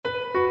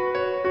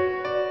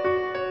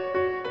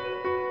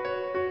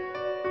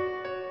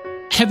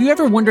Have you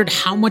ever wondered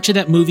how much of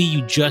that movie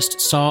you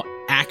just saw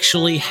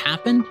actually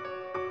happened?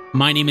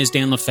 My name is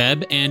Dan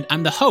Lefebvre, and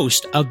I'm the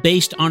host of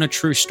Based on a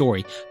True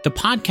Story, the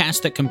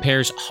podcast that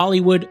compares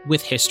Hollywood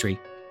with history.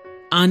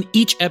 On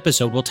each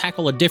episode, we'll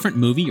tackle a different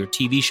movie or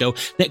TV show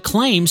that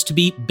claims to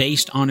be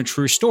based on a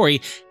true story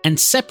and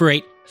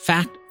separate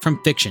fact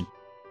from fiction.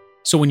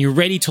 So when you're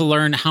ready to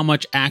learn how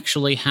much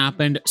actually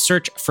happened,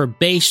 search for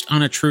Based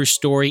on a True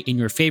Story in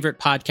your favorite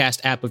podcast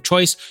app of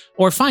choice,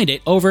 or find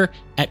it over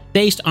at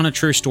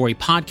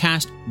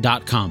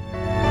basedonatruestorypodcast.com.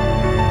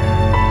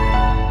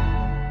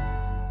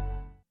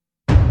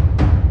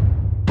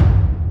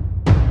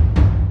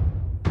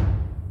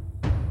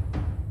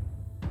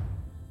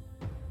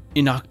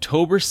 In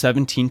October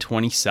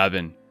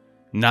 1727,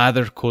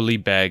 Nader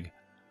Quli Beg,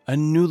 a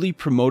newly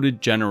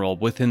promoted general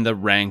within the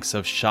ranks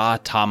of Shah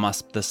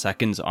Tahmasp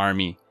II's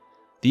army,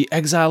 the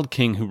exiled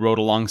king who rode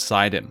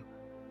alongside him,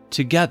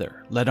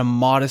 together led a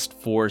modest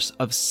force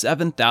of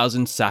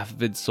 7,000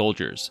 Safavid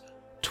soldiers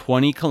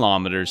 20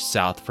 kilometers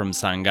south from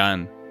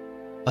Sangan,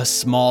 a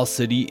small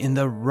city in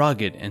the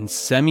rugged and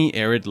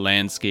semi-arid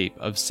landscape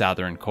of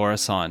southern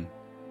Khorasan.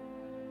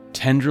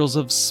 Tendrils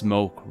of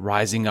smoke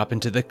rising up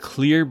into the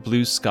clear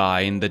blue sky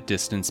in the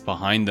distance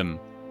behind them,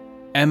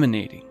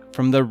 emanating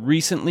from the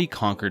recently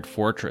conquered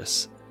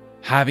fortress,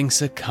 having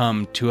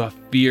succumbed to a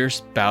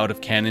fierce bout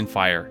of cannon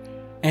fire,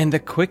 and the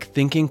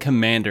quick-thinking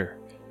commander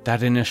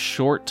that in a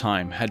short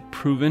time had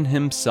proven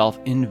himself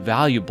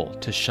invaluable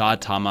to Shah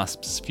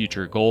Tahmasp's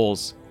future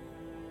goals,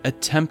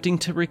 attempting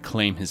to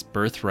reclaim his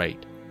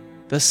birthright,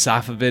 the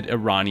Safavid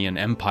Iranian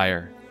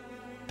Empire,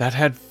 that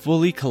had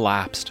fully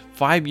collapsed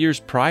 5 years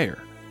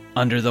prior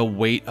under the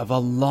weight of a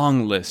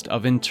long list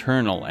of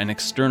internal and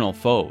external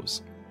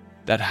foes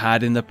that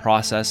had in the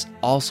process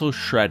also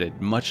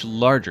shredded much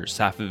larger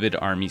Safavid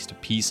armies to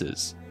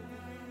pieces.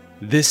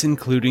 This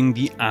including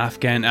the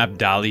Afghan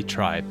Abdali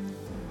tribe,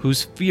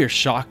 whose fierce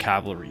Shah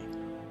cavalry,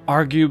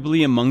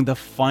 arguably among the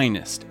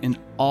finest in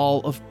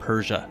all of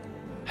Persia,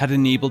 had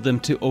enabled them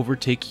to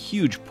overtake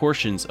huge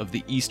portions of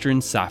the eastern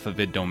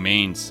Safavid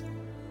domains,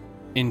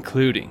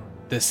 including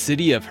the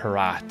city of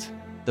Herat,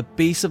 the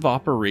base of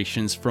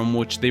operations from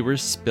which they were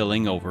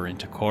spilling over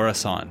into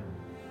Khorasan.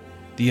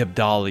 The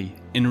Abdali,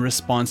 in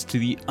response to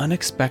the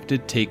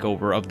unexpected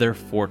takeover of their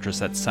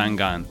fortress at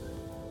Sangan,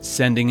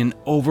 sending an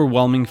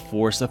overwhelming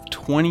force of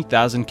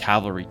 20,000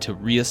 cavalry to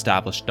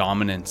re-establish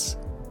dominance,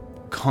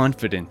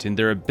 confident in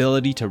their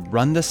ability to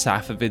run the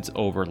Safavids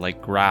over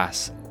like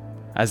grass,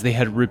 as they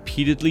had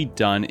repeatedly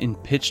done in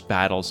pitched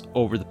battles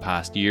over the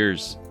past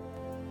years,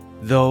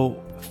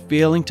 though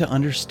failing to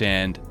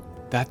understand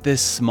that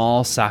this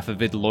small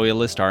Safavid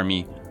loyalist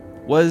army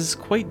was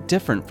quite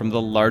different from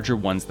the larger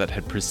ones that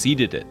had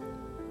preceded it,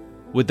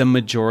 with the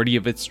majority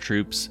of its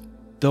troops,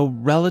 though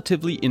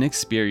relatively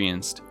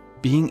inexperienced,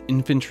 being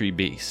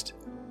infantry-based,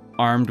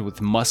 armed with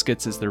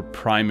muskets as their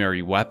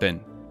primary weapon,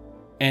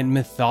 and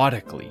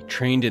methodically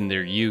trained in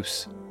their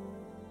use.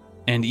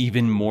 And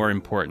even more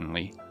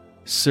importantly,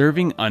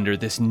 serving under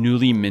this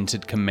newly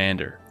minted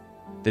commander,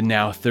 the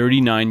now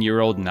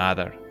 39-year-old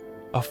Nader,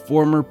 a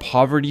former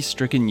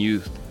poverty-stricken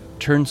youth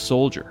turned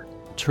soldier,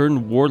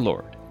 turned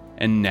warlord,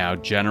 and now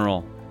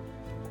general.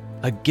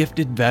 A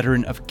gifted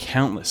veteran of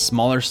countless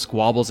smaller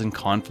squabbles and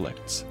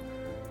conflicts,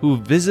 who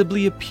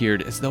visibly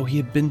appeared as though he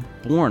had been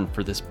born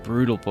for this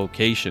brutal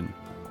vocation,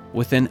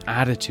 with an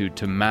attitude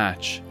to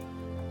match.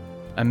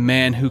 A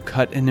man who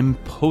cut an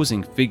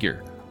imposing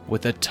figure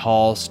with a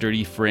tall,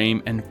 sturdy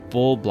frame and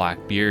full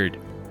black beard,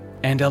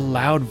 and a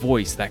loud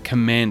voice that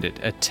commanded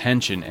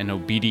attention and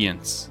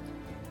obedience,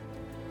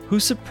 who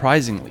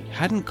surprisingly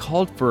hadn't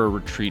called for a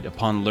retreat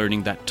upon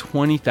learning that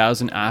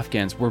 20,000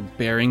 Afghans were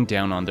bearing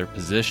down on their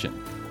position,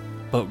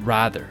 but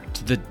rather,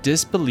 to the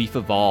disbelief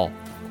of all,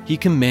 he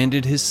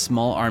commanded his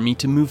small army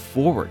to move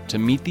forward to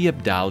meet the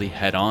Abdali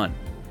head-on,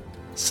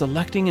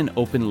 selecting an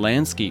open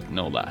landscape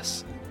no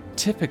less,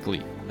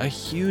 typically a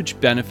huge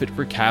benefit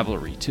for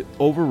cavalry to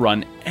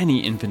overrun any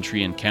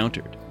infantry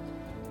encountered.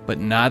 But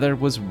Nader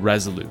was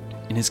resolute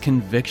in his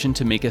conviction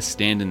to make a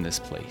stand in this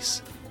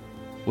place,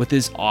 with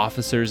his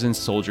officers and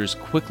soldiers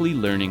quickly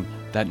learning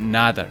that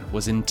Nader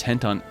was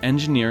intent on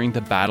engineering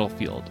the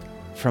battlefield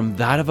from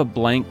that of a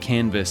blank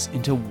canvas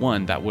into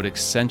one that would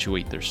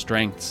accentuate their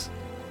strengths,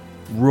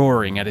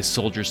 roaring at his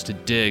soldiers to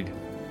dig,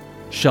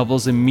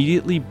 shovels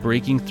immediately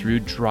breaking through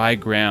dry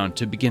ground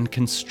to begin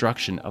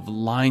construction of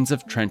lines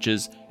of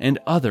trenches and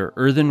other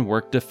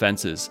earthenwork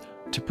defenses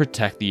to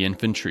protect the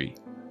infantry,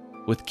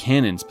 with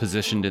cannons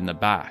positioned in the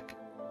back,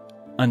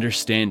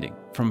 understanding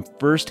from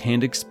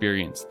first-hand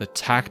experience the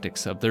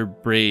tactics of their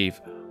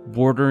brave,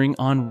 bordering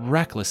on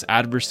reckless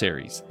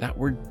adversaries that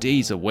were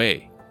days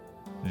away.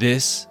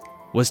 This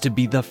was to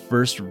be the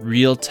first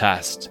real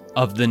test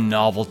of the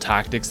novel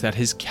tactics that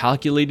his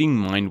calculating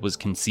mind was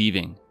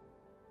conceiving,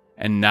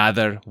 and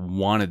Nader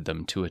wanted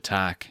them to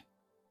attack.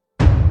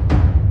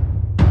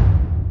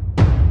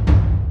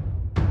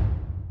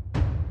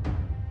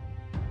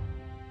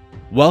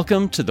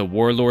 Welcome to the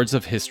Warlords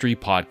of History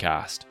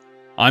podcast.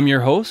 I'm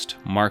your host,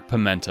 Mark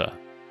Pimenta.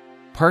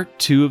 Part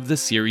 2 of the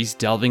series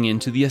delving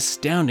into the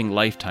astounding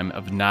lifetime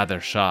of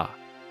Nader Shah,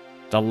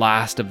 the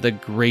last of the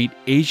great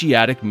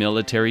Asiatic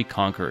military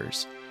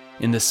conquerors,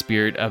 in the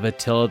spirit of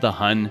Attila the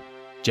Hun,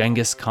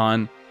 Genghis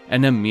Khan,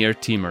 and Emir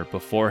Timur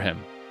before him.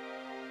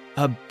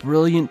 A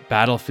brilliant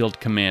battlefield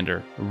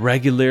commander,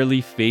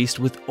 regularly faced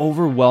with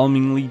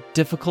overwhelmingly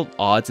difficult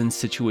odds and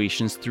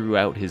situations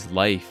throughout his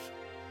life,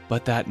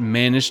 but that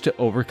managed to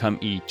overcome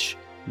each,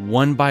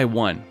 one by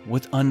one,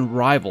 with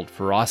unrivaled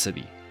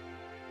ferocity.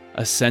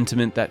 A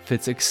sentiment that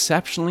fits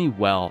exceptionally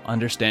well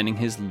understanding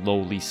his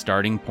lowly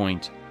starting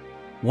point,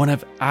 one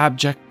of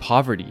abject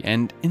poverty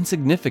and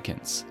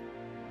insignificance,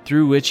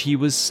 through which he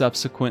was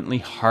subsequently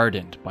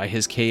hardened by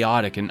his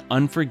chaotic and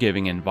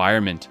unforgiving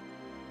environment,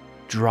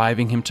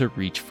 driving him to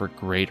reach for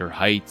greater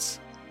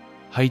heights,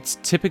 heights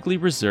typically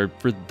reserved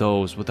for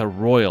those with a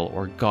royal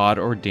or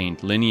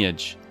god-ordained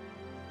lineage.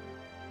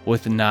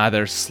 With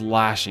Nader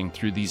slashing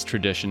through these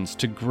traditions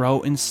to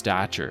grow in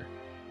stature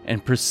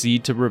and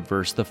proceed to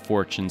reverse the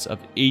fortunes of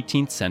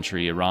 18th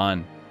century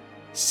Iran,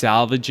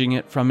 salvaging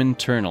it from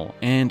internal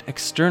and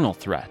external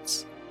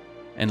threats,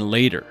 and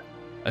later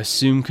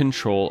assume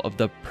control of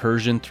the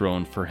Persian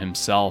throne for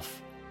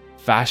himself,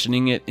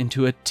 fashioning it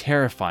into a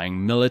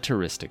terrifying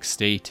militaristic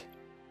state.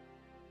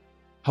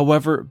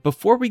 However,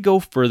 before we go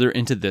further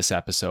into this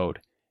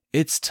episode,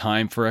 it's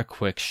time for a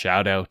quick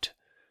shout out,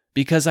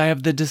 because I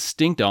have the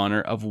distinct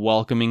honor of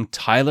welcoming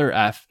Tyler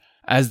F.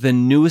 as the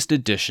newest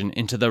addition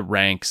into the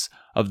ranks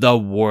of the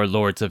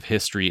Warlords of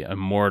History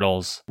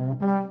Immortals.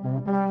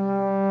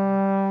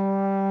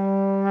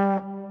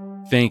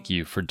 Thank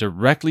you for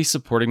directly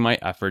supporting my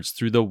efforts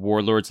through the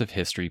Warlords of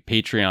History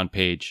Patreon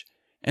page,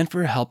 and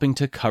for helping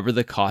to cover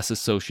the costs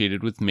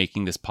associated with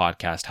making this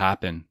podcast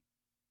happen.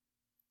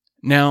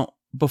 Now,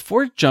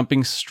 before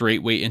jumping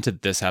straightway into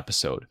this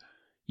episode,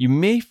 you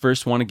may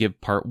first want to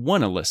give part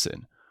 1 a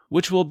listen,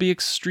 which will be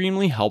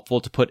extremely helpful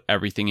to put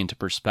everything into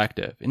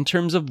perspective in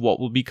terms of what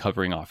we'll be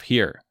covering off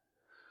here.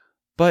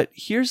 But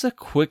here's a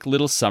quick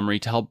little summary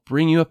to help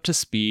bring you up to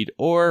speed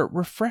or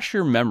refresh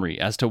your memory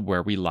as to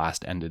where we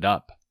last ended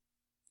up.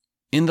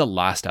 In the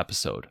last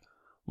episode,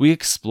 we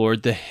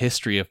explored the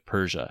history of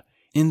Persia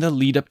in the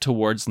lead up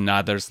towards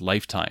Nader's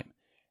lifetime,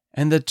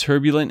 and the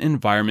turbulent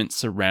environment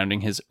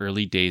surrounding his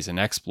early days and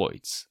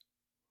exploits.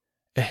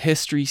 A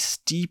history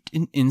steeped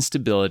in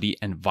instability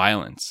and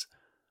violence,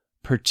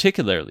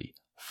 particularly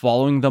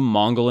following the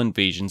Mongol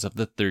invasions of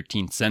the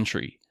 13th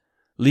century,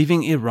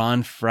 leaving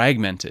Iran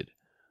fragmented,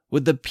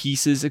 with the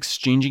pieces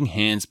exchanging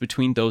hands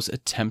between those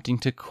attempting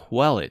to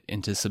quell it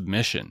into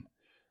submission.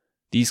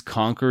 These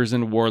conquerors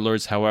and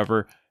warlords,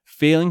 however,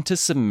 failing to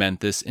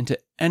cement this into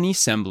any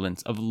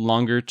semblance of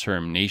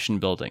longer-term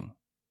nation-building.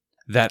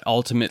 That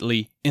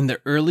ultimately, in the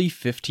early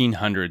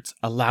 1500s,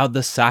 allowed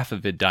the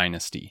Safavid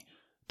dynasty,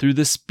 through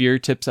the spear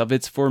tips of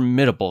its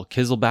formidable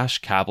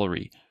Qizilbash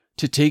cavalry,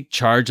 to take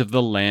charge of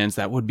the lands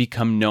that would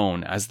become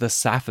known as the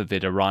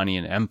Safavid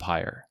Iranian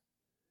Empire,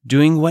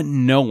 doing what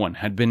no one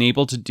had been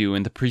able to do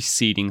in the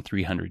preceding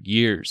 300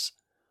 years,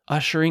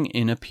 ushering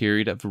in a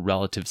period of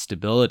relative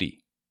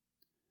stability.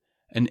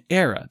 An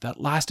era that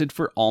lasted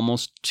for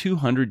almost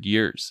 200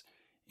 years,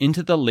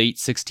 into the late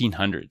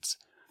 1600s,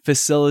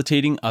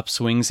 facilitating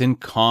upswings in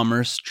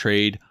commerce,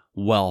 trade,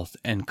 wealth,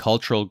 and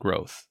cultural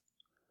growth.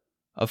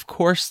 Of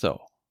course,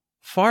 though,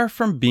 far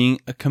from being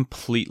a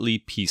completely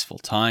peaceful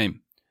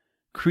time,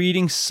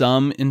 creating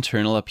some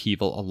internal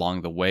upheaval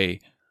along the way,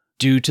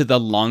 due to the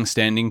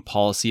long-standing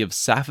policy of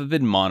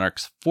Safavid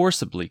monarchs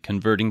forcibly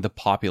converting the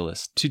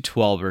populace to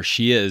Twelver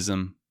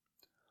Shiaism,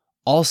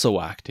 also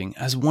acting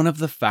as one of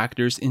the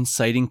factors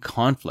inciting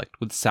conflict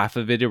with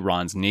Safavid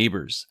Iran's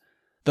neighbors,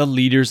 the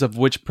leaders of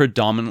which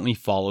predominantly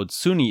followed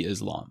Sunni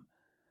Islam.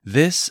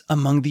 This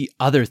among the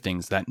other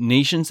things that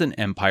nations and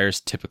empires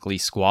typically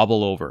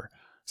squabble over,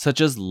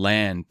 such as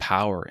land,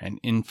 power, and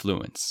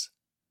influence.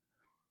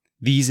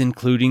 These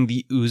including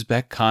the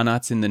Uzbek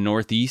Khanates in the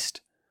northeast,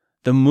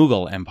 the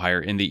Mughal Empire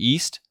in the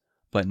east,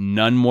 but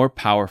none more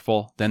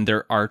powerful than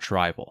their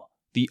arch-rival,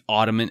 the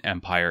Ottoman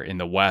Empire in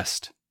the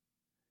west.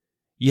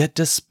 Yet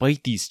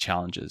despite these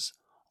challenges,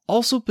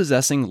 also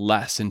possessing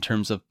less in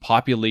terms of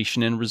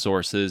population and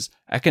resources,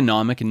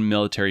 economic and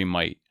military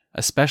might,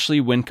 especially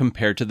when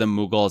compared to the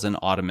Mughals and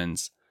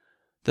Ottomans,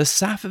 the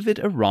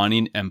Safavid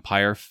Iranian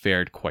Empire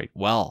fared quite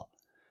well,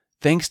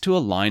 thanks to a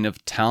line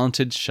of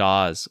talented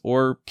shahs,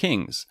 or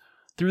kings,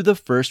 through the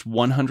first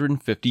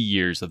 150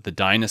 years of the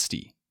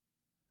dynasty.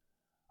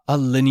 A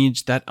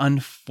lineage that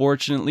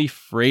unfortunately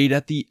frayed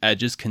at the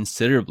edges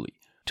considerably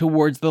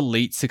towards the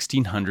late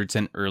 1600s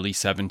and early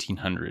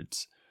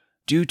 1700s,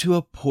 due to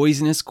a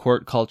poisonous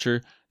court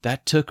culture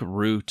that took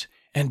root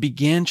and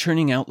began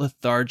churning out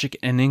lethargic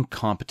and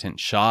incompetent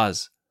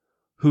shahs,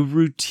 who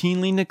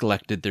routinely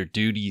neglected their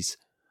duties,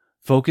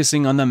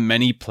 focusing on the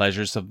many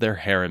pleasures of their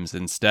harems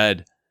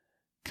instead,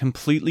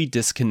 completely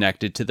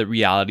disconnected to the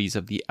realities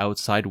of the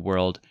outside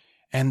world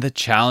and the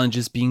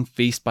challenges being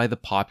faced by the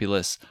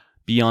populace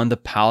beyond the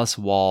palace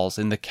walls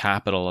in the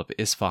capital of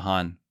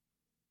Isfahan.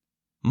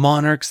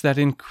 Monarchs that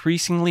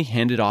increasingly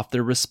handed off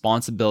their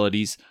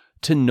responsibilities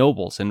to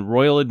nobles and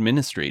royal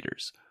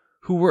administrators,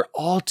 who were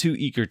all too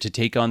eager to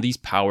take on these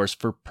powers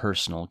for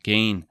personal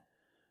gain,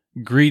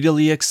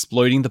 greedily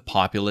exploiting the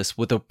populace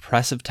with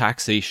oppressive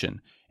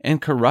taxation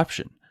and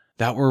corruption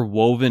that were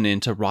woven in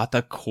to rot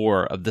the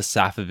core of the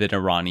Safavid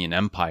Iranian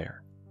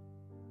Empire.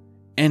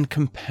 And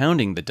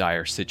compounding the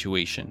dire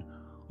situation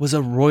was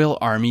a royal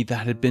army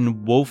that had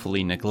been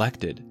woefully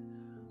neglected,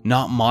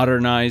 not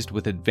modernized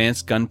with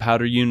advanced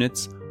gunpowder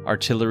units,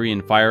 artillery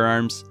and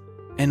firearms,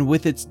 and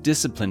with its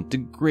discipline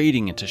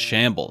degrading into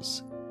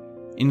shambles,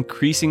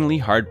 increasingly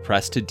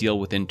hard-pressed to deal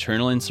with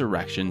internal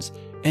insurrections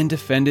and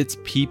defend its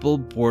people,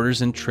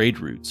 borders, and trade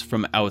routes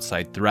from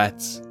outside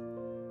threats.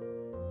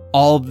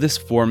 All of this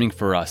forming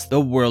for us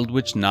the world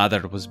which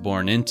Nadr was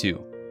born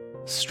into,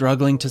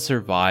 struggling to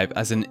survive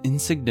as an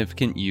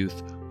insignificant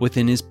youth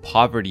within his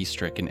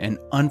poverty-stricken and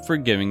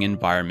unforgiving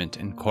environment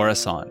in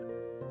Khorasan,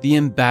 the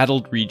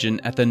embattled region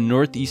at the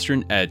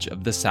northeastern edge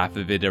of the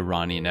Safavid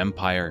Iranian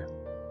Empire.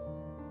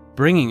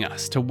 Bringing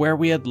us to where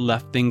we had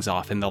left things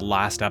off in the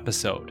last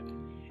episode,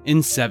 in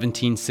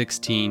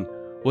 1716,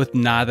 with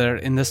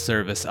Nadr in the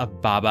service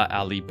of Baba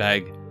Ali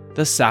Beg,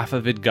 the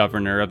Safavid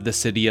governor of the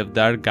city of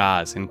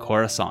Dargaz in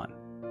Khorasan,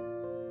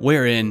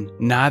 wherein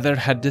Nadr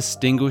had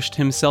distinguished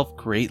himself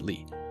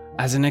greatly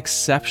as an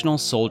exceptional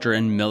soldier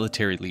and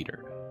military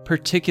leader,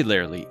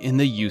 particularly in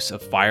the use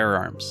of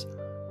firearms,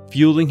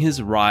 fueling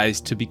his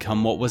rise to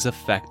become what was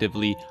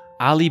effectively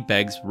Ali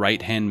Beg's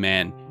right-hand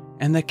man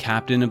and the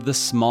captain of the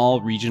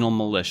small regional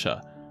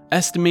militia,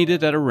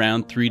 estimated at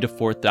around 3,000 to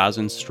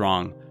 4,000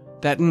 strong,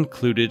 that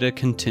included a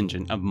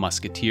contingent of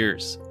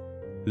musketeers.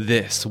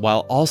 This while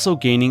also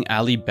gaining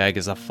Ali Beg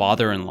as a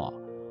father-in-law,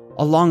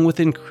 along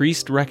with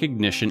increased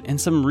recognition and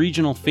some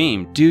regional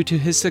fame due to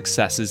his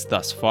successes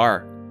thus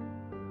far.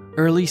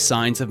 Early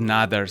signs of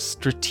Nadr's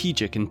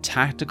strategic and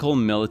tactical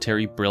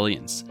military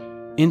brilliance,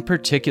 in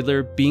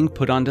particular being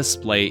put on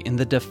display in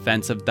the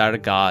defense of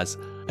Dargaz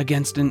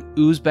against an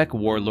Uzbek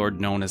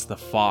warlord known as the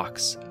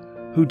Fox,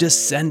 who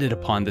descended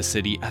upon the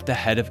city at the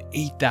head of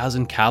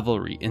 8,000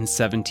 cavalry in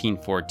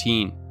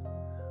 1714,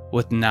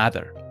 with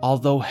Nadr,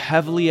 although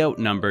heavily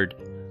outnumbered,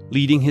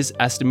 leading his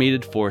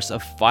estimated force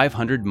of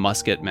 500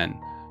 musketmen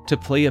to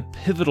play a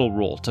pivotal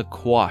role to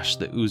quash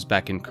the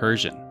Uzbek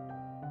incursion.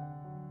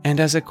 And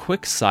as a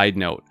quick side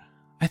note,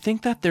 I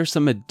think that there's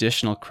some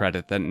additional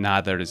credit that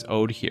Nadr is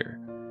owed here,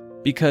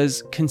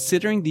 because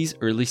considering these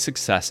early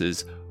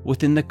successes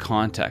within the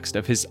context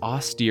of his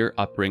austere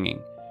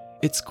upbringing,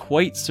 it's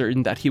quite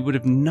certain that he would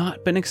have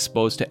not been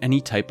exposed to any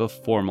type of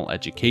formal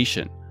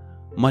education,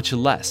 much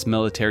less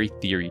military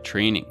theory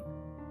training.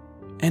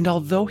 And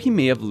although he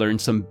may have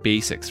learned some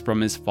basics from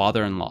his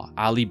father-in-law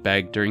Ali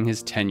Beg during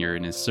his tenure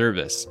in his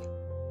service,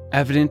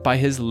 evident by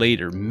his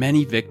later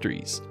many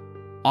victories,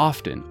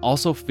 often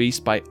also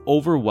faced by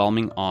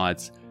overwhelming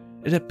odds,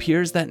 it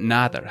appears that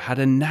Nadr had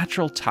a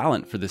natural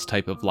talent for this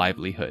type of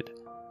livelihood,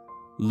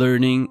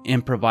 learning,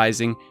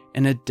 improvising,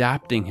 and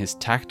adapting his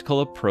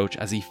tactical approach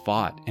as he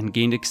fought and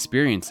gained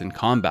experience in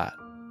combat.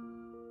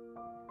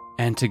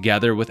 And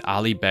together with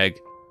Ali Beg,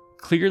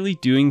 clearly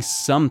doing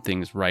some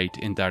things right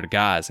in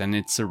Dargaz and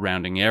its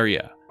surrounding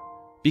area,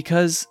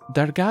 because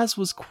Dargaz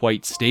was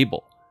quite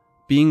stable,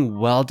 being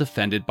well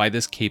defended by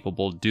this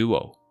capable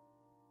duo.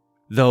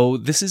 Though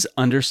this is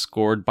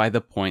underscored by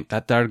the point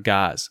that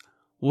Dargaz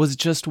was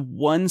just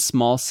one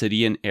small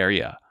city and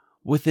area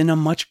within a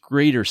much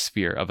greater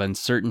sphere of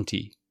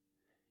uncertainty,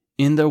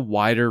 in the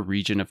wider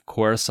region of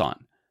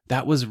Khorasan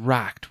that was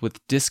racked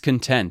with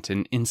discontent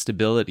and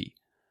instability,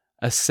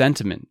 a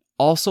sentiment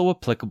also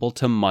applicable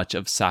to much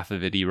of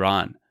Safavid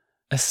Iran,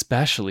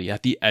 especially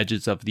at the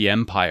edges of the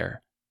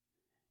empire.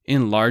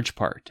 In large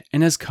part,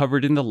 and as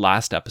covered in the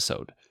last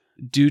episode,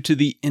 due to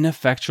the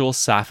ineffectual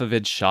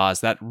Safavid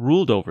Shahs that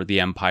ruled over the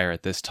empire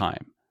at this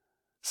time,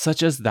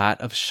 such as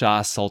that of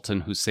Shah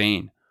Sultan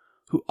Hussein,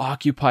 who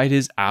occupied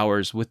his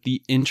hours with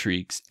the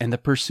intrigues and the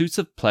pursuits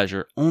of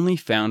pleasure only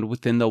found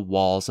within the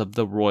walls of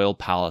the royal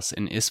palace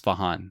in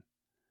Isfahan,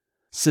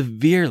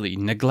 severely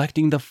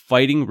neglecting the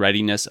fighting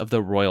readiness of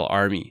the royal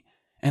army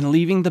and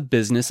leaving the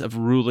business of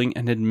ruling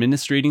and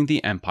administrating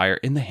the empire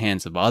in the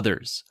hands of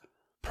others,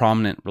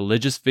 prominent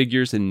religious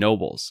figures and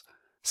nobles,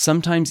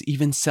 sometimes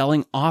even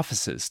selling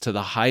offices to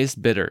the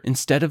highest bidder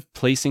instead of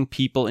placing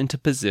people into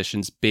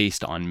positions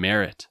based on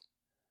merit.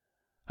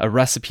 A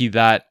recipe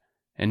that,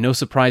 and no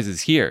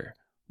surprises here,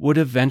 would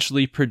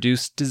eventually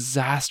produce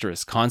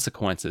disastrous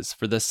consequences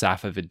for the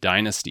Safavid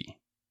dynasty.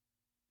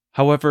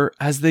 However,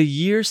 as the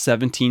year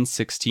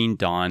 1716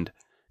 dawned,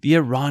 the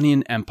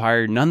Iranian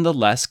Empire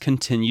nonetheless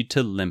continued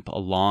to limp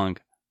along.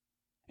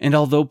 And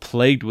although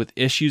plagued with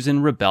issues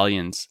and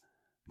rebellions,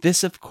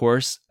 this of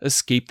course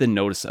escaped the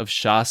notice of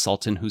Shah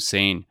Sultan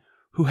Hussein,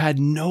 who had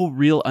no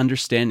real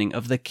understanding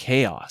of the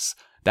chaos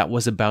that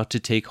was about to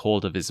take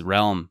hold of his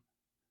realm.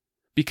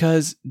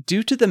 Because,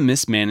 due to the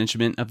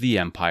mismanagement of the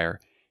empire,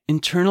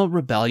 internal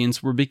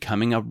rebellions were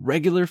becoming a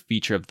regular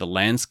feature of the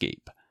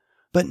landscape,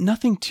 but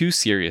nothing too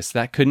serious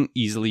that couldn't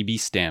easily be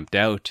stamped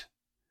out.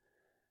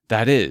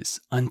 That is,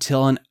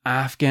 until an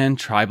Afghan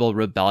tribal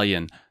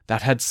rebellion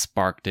that had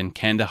sparked in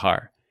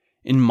Kandahar,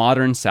 in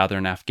modern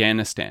southern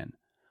Afghanistan,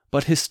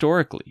 but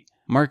historically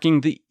marking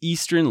the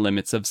eastern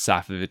limits of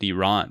Safavid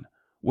Iran,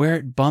 where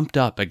it bumped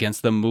up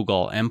against the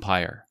Mughal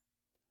Empire.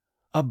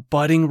 A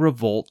budding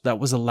revolt that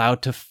was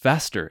allowed to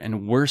fester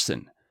and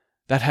worsen,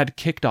 that had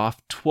kicked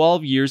off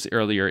 12 years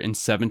earlier in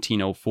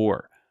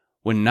 1704,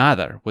 when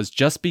Nadar was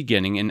just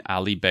beginning in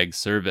Ali Beg's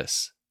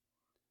service.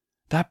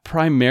 That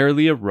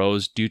primarily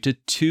arose due to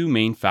two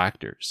main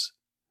factors: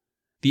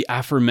 the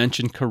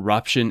aforementioned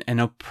corruption and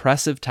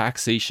oppressive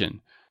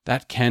taxation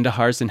that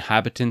Kandahar's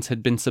inhabitants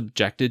had been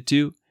subjected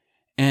to,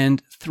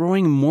 and,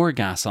 throwing more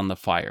gas on the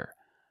fire,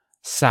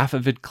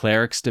 Safavid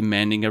clerics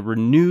demanding a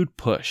renewed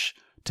push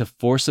to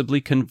forcibly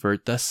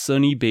convert the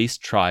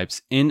Sunni-based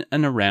tribes in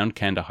and around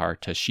Kandahar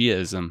to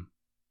Shi'ism.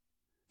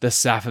 The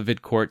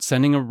Safavid court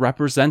sending a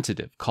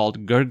representative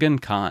called Gurgan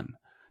Khan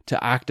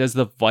to act as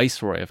the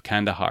viceroy of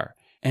Kandahar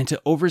and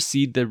to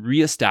oversee the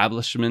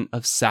re-establishment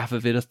of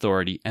Safavid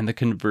authority and the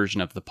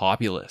conversion of the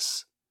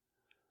populace.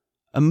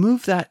 A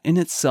move that in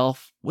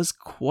itself was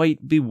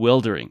quite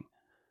bewildering,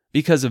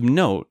 because of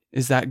note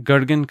is that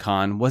Gurgan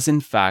Khan was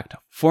in fact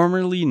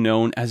formerly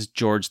known as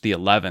George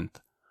XI,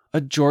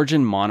 a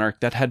Georgian monarch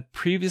that had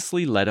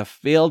previously led a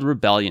failed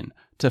rebellion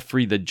to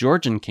free the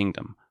Georgian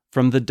kingdom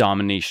from the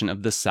domination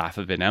of the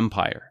Safavid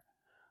Empire,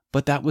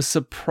 but that was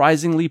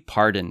surprisingly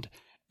pardoned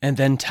and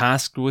then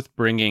tasked with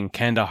bringing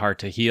Kandahar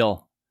to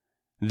heel.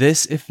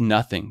 This, if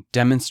nothing,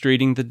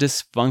 demonstrating the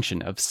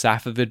dysfunction of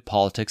Safavid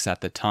politics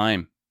at the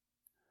time.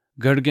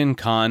 Gurgan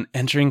Khan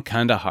entering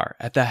Kandahar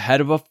at the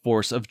head of a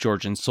force of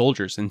Georgian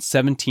soldiers in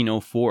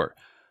 1704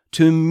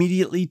 to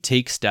immediately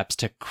take steps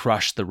to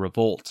crush the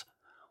revolt,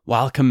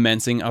 while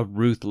commencing a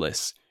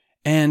ruthless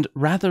and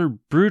rather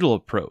brutal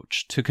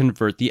approach to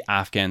convert the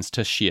Afghans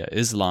to Shia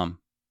Islam.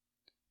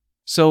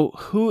 So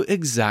who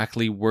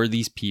exactly were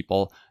these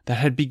people that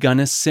had begun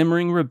a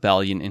simmering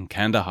rebellion in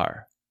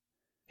Kandahar?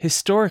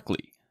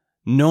 Historically,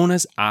 known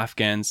as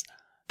Afghans,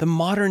 the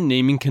modern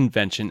naming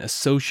convention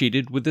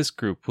associated with this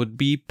group would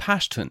be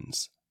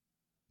Pashtuns,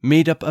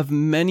 made up of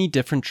many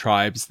different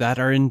tribes that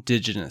are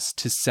indigenous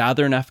to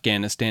southern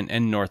Afghanistan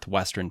and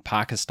northwestern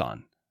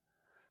Pakistan,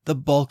 the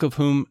bulk of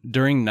whom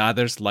during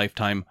Nadar's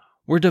lifetime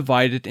were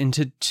divided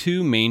into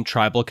two main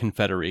tribal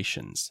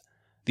confederations,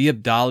 the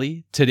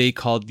Abdali, today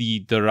called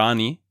the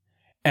Durrani,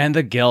 and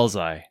the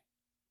Ghelzai.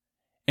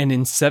 And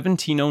in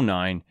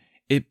 1709,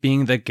 it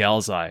being the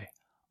Ghelzai,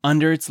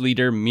 under its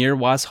leader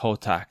Mirwaz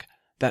Hotak,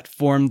 that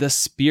formed the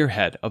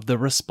spearhead of the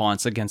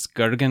response against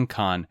Gurgan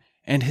Khan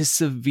and his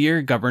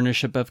severe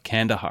governorship of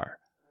Kandahar,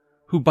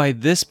 who by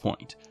this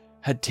point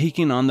had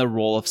taken on the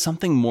role of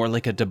something more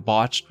like a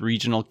debauched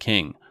regional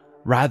king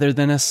rather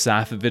than a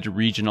Safavid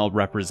regional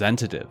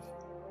representative,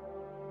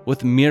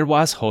 with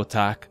Mirwaz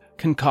Hotak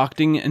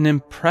concocting an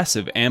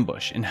impressive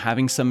ambush and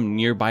having some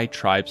nearby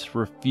tribes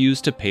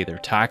refuse to pay their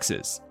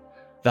taxes,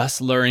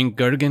 thus luring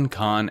Gurgan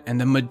Khan and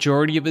the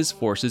majority of his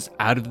forces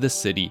out of the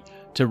city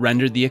to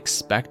render the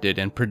expected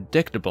and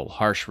predictable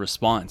harsh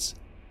response,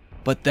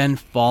 but then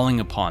falling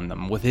upon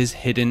them with his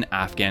hidden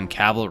Afghan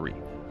cavalry,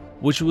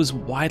 which was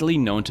widely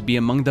known to be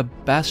among the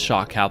best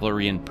shot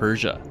cavalry in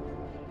Persia,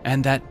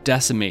 and that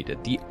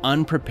decimated the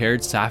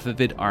unprepared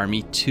Safavid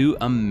army to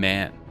a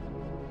man,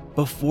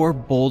 before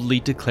boldly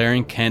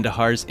declaring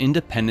Kandahar's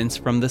independence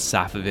from the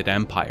Safavid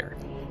Empire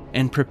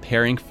and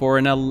preparing for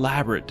an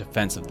elaborate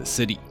defense of the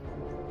city.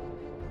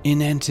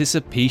 In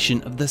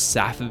anticipation of the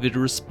Safavid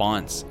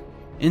response,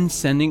 in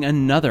sending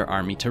another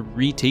army to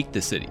retake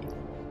the city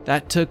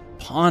that took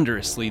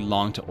ponderously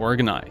long to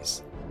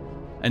organize.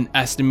 An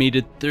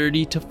estimated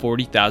 30 to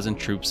 40,000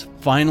 troops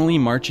finally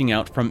marching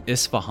out from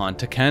Isfahan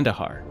to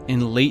Kandahar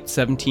in late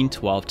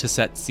 1712 to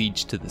set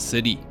siege to the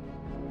city,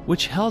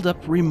 which held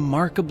up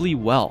remarkably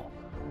well,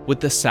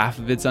 with the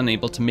Safavids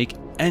unable to make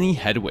any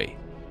headway,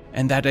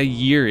 and that a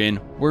year in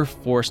were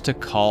forced to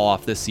call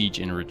off the siege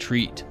in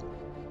retreat,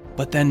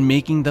 but then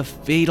making the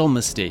fatal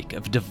mistake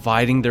of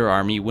dividing their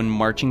army when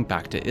marching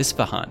back to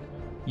Isfahan,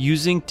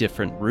 using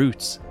different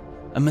routes,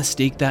 a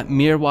mistake that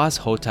Mirwaz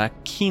Hotak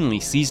keenly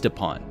seized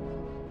upon,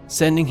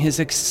 sending his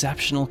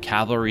exceptional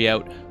cavalry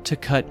out to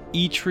cut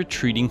each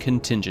retreating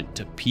contingent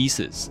to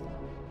pieces.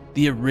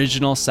 The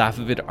original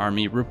Safavid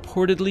army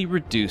reportedly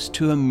reduced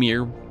to a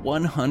mere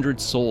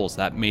 100 souls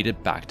that made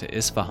it back to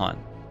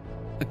Isfahan,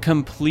 a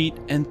complete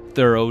and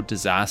thorough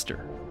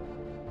disaster,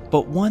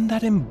 but one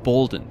that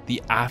emboldened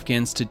the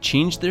Afghans to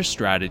change their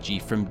strategy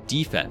from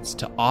defense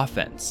to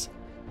offense,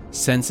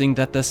 sensing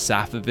that the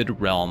Safavid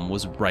realm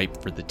was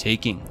ripe for the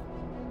taking.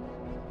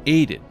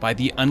 Aided by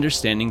the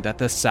understanding that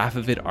the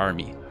Safavid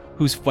army,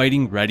 whose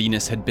fighting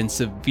readiness had been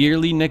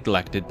severely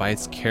neglected by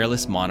its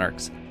careless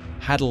monarchs,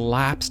 had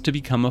lapsed to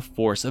become a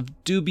force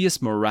of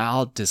dubious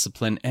morale,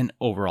 discipline, and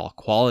overall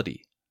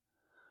quality,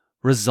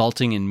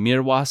 resulting in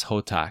Mirwaz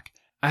Hotak,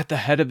 at the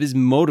head of his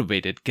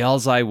motivated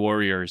Ghelzai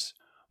warriors,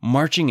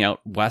 marching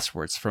out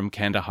westwards from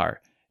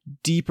Kandahar,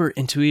 deeper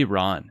into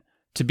Iran,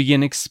 to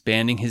begin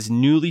expanding his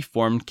newly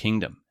formed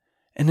kingdom,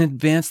 an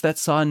advance that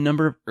saw a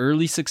number of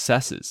early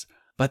successes,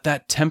 but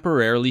that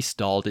temporarily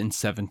stalled in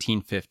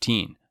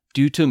 1715,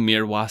 due to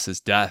Mirwas's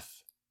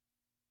death.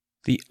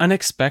 The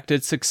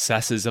unexpected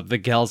successes of the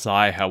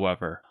Ghelzai,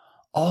 however,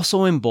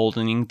 also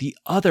emboldening the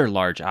other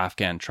large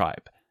Afghan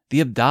tribe,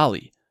 the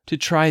Abdali, to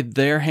try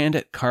their hand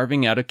at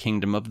carving out a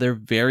kingdom of their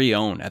very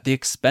own at the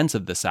expense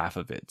of the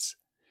Safavids.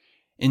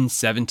 In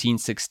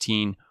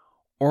 1716,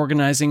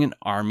 organizing an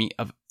army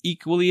of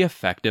equally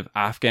effective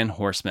Afghan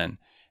horsemen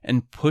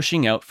and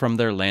pushing out from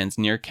their lands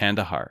near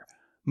Kandahar,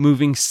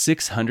 moving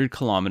 600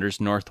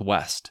 kilometers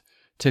northwest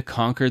to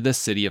conquer the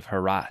city of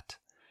Herat,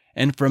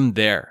 and from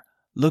there,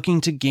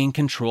 looking to gain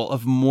control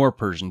of more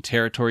Persian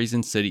territories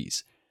and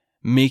cities,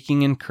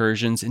 making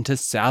incursions into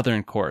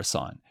southern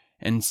Khorasan,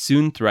 and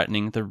soon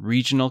threatening the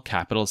regional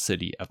capital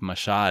city of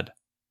Mashhad.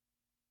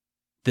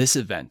 This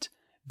event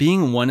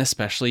being one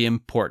especially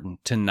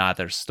important to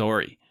Nader's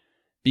story,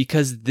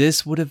 because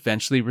this would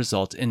eventually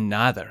result in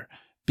Nader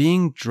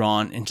being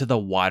drawn into the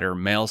wider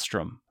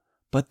maelstrom,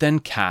 but then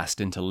cast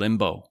into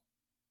limbo.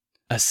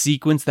 A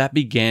sequence that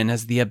began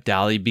as the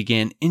Abdali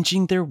began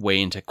inching their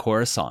way into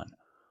Khorasan,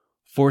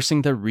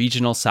 forcing the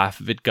regional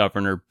Safavid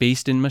governor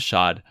based in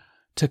Mashhad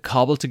to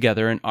cobble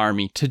together an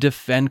army to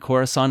defend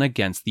Khorasan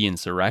against the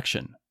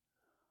insurrection.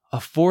 A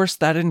force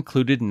that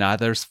included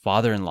Nader's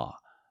father-in-law,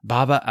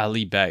 Baba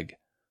Ali Beg,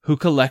 who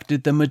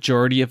collected the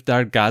majority of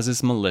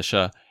Dargaz's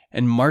militia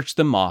and marched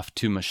them off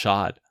to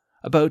Mashhad,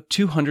 about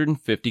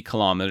 250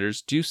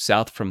 kilometers due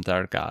south from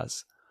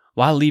Dargaz,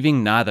 while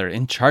leaving Nader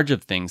in charge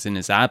of things in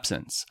his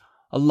absence,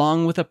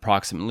 along with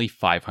approximately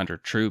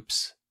 500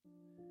 troops.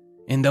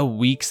 In the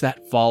weeks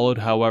that followed,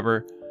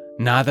 however,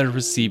 Nader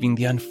receiving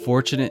the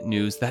unfortunate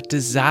news that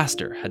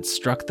disaster had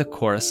struck the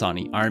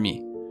Khorasani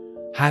army,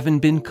 having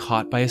been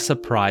caught by a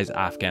surprise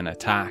Afghan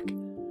attack,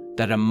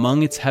 that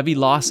among its heavy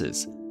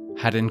losses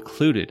had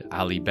included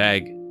Ali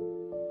Beg.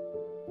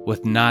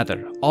 With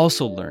Nader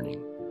also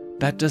learning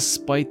that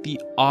despite the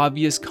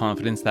obvious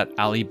confidence that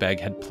Ali Beg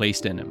had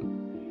placed in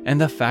him, and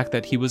the fact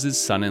that he was his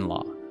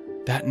son-in-law,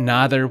 that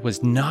Nader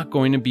was not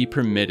going to be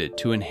permitted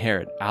to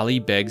inherit Ali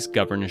Beg's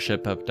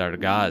governorship of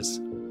Dargaz,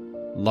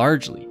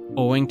 largely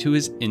owing to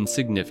his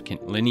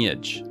insignificant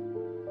lineage,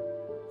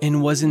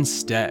 and was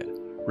instead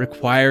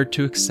required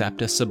to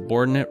accept a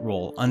subordinate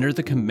role under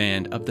the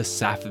command of the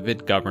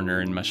Safavid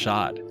governor in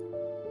Mashhad,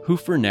 who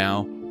for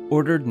now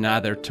ordered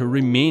Nader to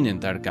remain in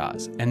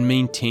Dargaz and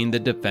maintain the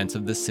defense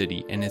of the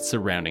city and its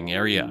surrounding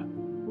area,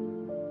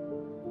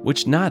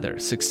 which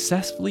Nader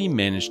successfully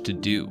managed to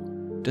do,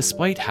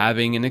 despite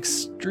having an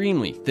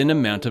extremely thin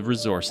amount of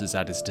resources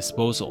at his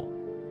disposal.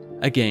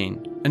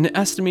 Again, an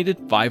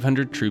estimated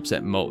 500 troops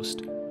at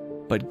most,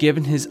 but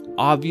given his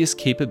obvious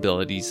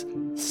capabilities,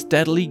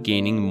 steadily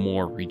gaining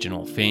more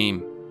regional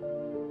fame.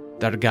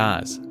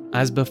 Dargaz,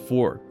 as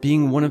before,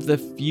 being one of the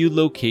few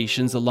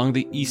locations along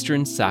the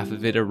eastern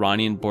Safavid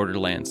Iranian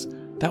borderlands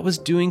that was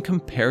doing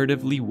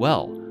comparatively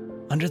well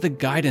under the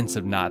guidance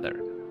of Nader,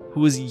 who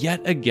was yet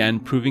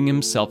again proving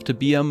himself to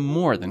be a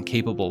more than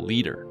capable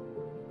leader.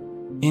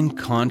 In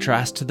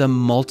contrast to the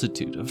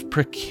multitude of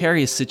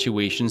precarious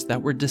situations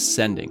that were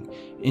descending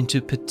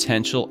into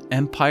potential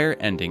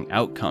empire-ending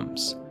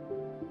outcomes,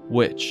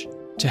 which,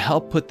 to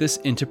help put this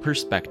into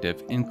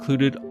perspective,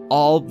 included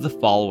all of the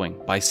following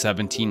by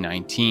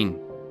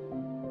 1719.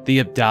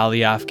 The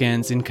Abdali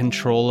Afghans in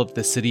control of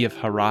the city of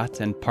Herat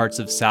and parts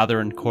of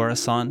southern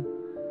Khorasan,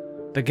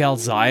 the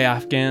Ghelzai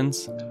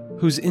Afghans,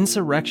 whose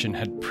insurrection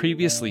had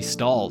previously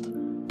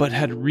stalled, but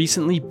had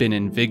recently been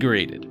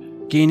invigorated,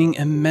 gaining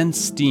immense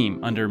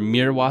steam under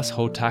Mirwas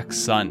Hotak's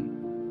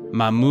son,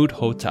 Mahmud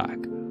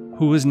Hotak,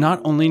 who was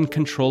not only in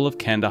control of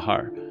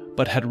Kandahar,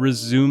 but had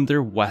resumed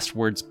their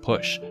westwards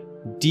push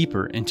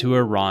deeper into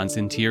Iran's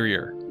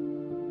interior.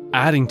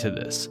 Adding to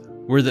this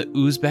were the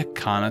Uzbek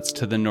Khanates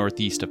to the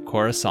northeast of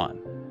Khorasan,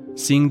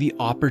 seeing the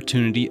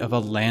opportunity of a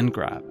land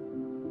grab,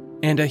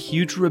 and a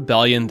huge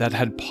rebellion that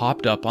had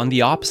popped up on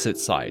the opposite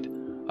side,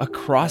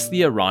 across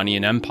the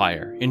Iranian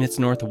Empire in its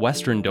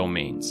northwestern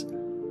domains,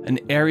 an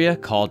area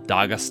called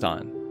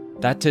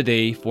Dagestan, that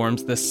today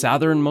forms the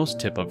southernmost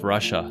tip of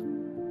Russia.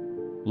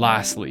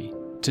 Lastly,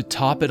 to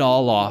top it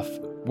all off,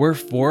 were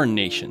foreign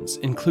nations,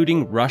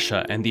 including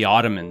Russia and the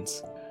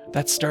Ottomans,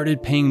 that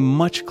started paying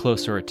much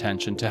closer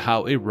attention to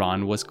how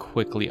Iran was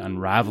quickly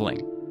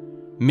unraveling,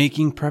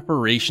 making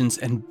preparations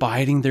and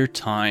biding their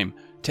time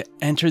to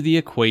enter the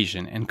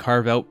equation and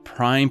carve out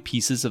prime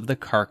pieces of the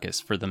carcass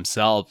for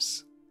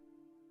themselves.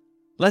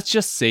 Let's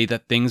just say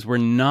that things were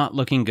not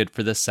looking good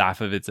for the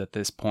Safavids at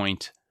this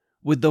point,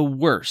 with the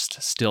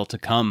worst still to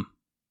come.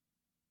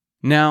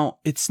 Now,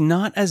 it's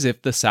not as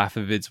if the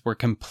Safavids were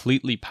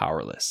completely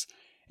powerless,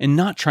 and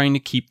not trying to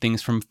keep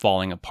things from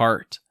falling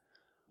apart,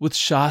 with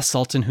Shah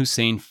Sultan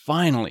Hussein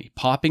finally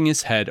popping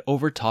his head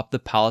over top the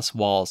palace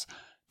walls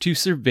to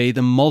survey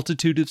the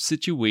multitude of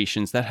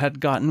situations that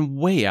had gotten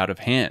way out of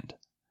hand.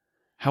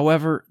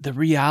 However, the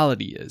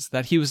reality is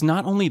that he was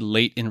not only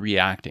late in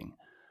reacting,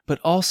 but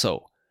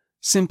also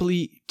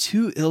simply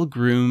too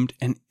ill-groomed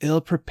and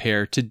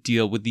ill-prepared to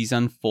deal with these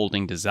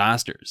unfolding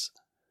disasters.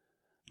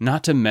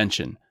 Not to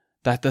mention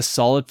that the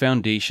solid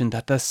foundation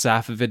that the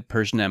Safavid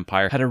Persian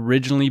Empire had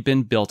originally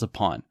been built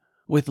upon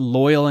with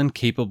loyal and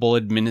capable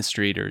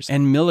administrators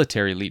and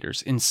military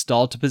leaders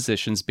installed to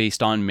positions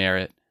based on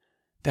merit,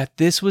 that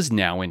this was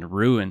now in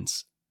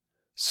ruins.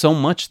 So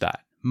much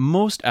that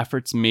most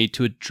efforts made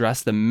to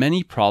address the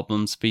many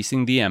problems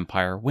facing the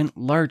empire went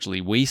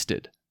largely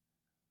wasted.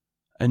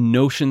 A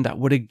notion that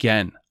would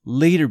again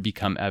later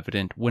become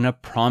evident when a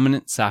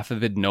prominent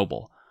Safavid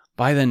noble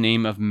by the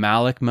name of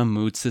Malik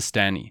Mahmud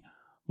Sistani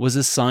was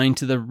assigned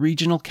to the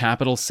regional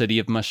capital city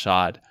of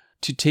Mashhad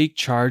to take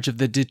charge of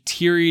the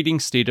deteriorating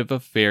state of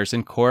affairs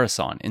in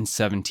Khorasan in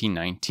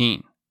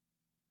 1719.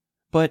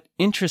 But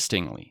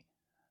interestingly,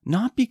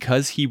 not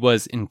because he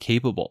was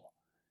incapable.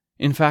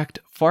 In fact,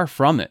 far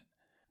from it,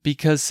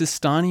 because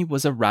Sistani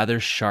was a rather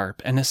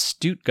sharp and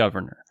astute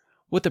governor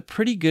with a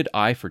pretty good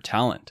eye for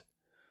talent,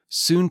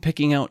 soon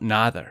picking out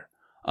Nader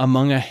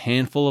among a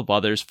handful of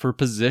others for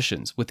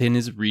positions within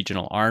his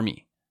regional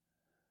army.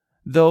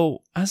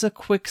 Though, as a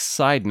quick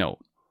side note,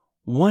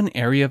 one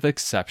area of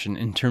exception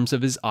in terms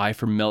of his eye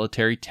for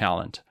military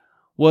talent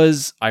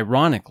was,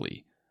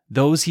 ironically,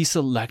 those he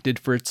selected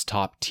for its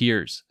top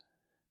tiers,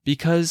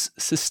 because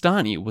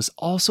Sistani was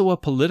also a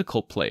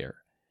political player,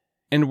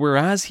 and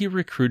whereas he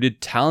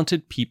recruited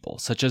talented people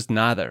such as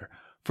Nader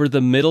for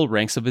the middle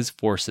ranks of his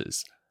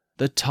forces,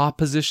 the top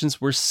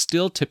positions were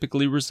still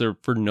typically reserved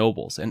for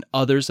nobles and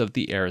others of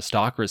the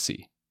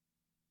aristocracy.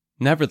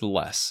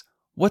 Nevertheless,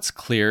 what's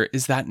clear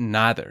is that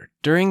Nader,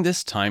 during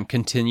this time,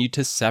 continued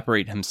to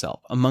separate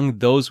himself among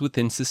those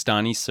within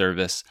Sistani's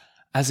service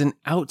as an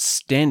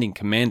outstanding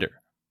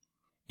commander,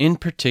 in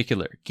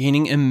particular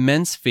gaining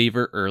immense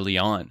favor early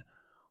on,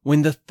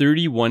 when the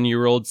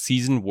 31-year-old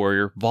seasoned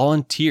warrior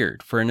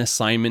volunteered for an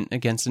assignment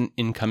against an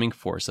incoming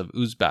force of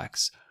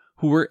Uzbeks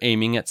who were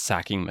aiming at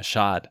sacking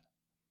Mashhad.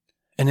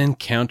 An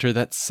encounter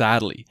that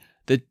sadly,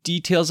 the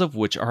details of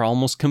which are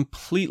almost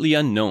completely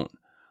unknown,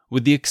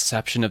 with the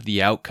exception of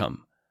the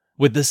outcome,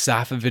 with the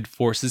Safavid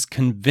forces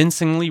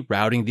convincingly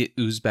routing the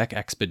Uzbek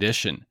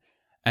expedition,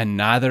 and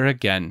Nader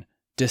again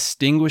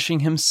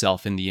distinguishing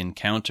himself in the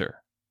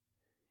encounter.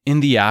 In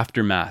the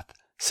aftermath,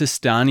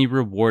 Sistani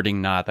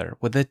rewarding Nader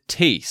with a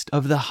taste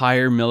of the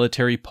higher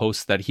military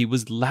posts that he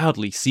was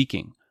loudly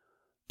seeking,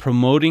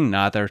 promoting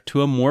Nader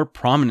to a more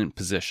prominent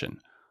position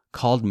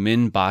called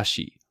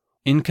Minbashi,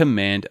 in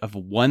command of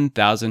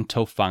 1,000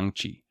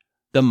 Tofangchi,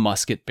 the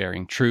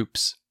musket-bearing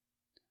troops.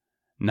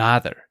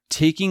 Nader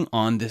taking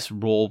on this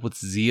role with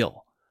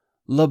zeal,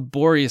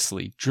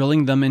 laboriously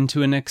drilling them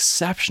into an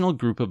exceptional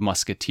group of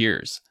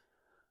musketeers,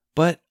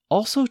 but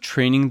also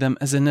training them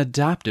as an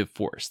adaptive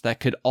force that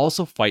could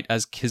also fight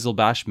as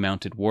Qizilbash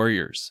mounted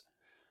warriors,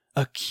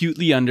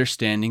 acutely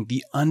understanding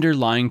the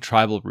underlying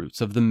tribal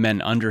roots of the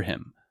men under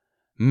him,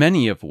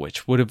 many of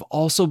which would have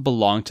also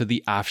belonged to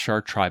the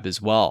Afshar tribe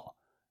as well,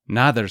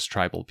 Nader's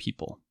tribal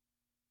people.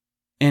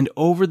 And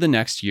over the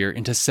next year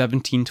into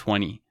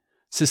 1720,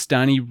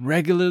 Sistani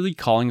regularly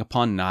calling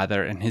upon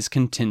Nader and his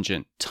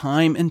contingent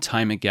time and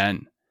time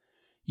again,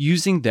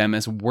 using them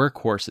as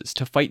workhorses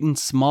to fight in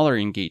smaller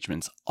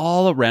engagements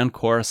all around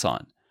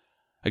Khorasan,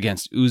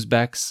 against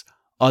Uzbeks,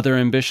 other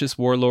ambitious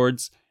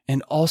warlords,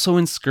 and also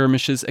in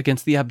skirmishes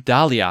against the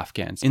Abdali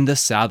Afghans in the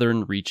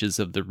southern reaches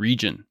of the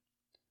region.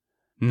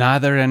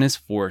 Nader and his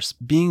force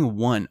being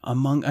one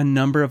among a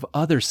number of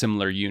other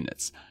similar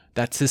units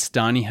that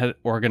Sistani had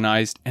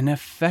organized and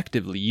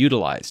effectively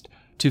utilized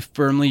to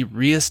firmly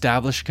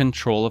re-establish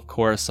control of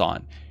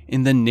Khorasan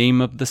in the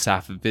name of the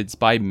Safavids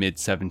by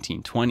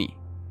mid-1720,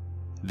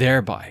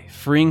 thereby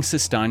freeing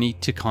Sistani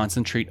to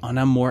concentrate on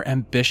a more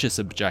ambitious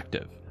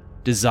objective,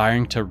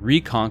 desiring to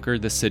reconquer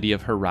the city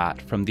of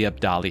Herat from the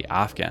Abdali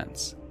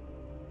Afghans,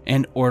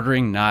 and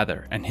ordering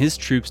Nader and his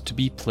troops to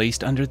be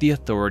placed under the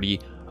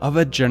authority of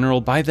a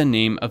general by the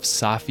name of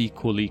Safi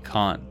Quli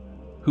Khan,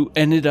 who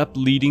ended up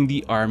leading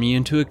the army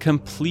into a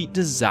complete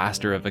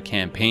disaster of a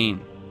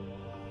campaign.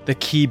 The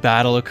key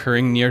battle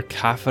occurring near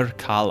Kafr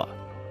Kala,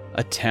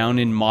 a town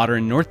in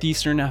modern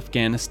northeastern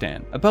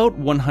Afghanistan, about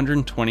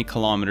 120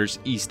 kilometers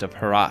east of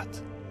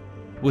Herat,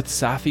 with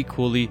Safi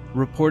Quli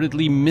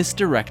reportedly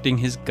misdirecting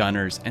his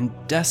gunners and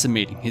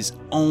decimating his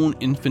own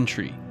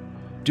infantry,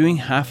 doing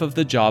half of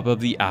the job of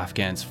the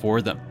Afghans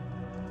for them,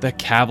 the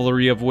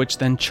cavalry of which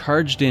then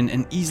charged in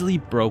and easily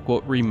broke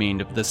what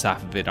remained of the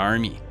Safavid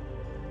army,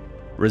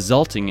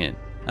 resulting in,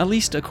 at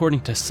least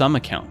according to some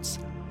accounts,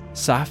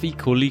 Safi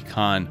Quli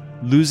Khan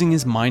losing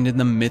his mind in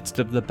the midst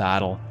of the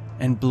battle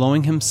and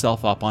blowing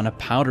himself up on a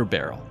powder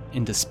barrel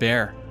in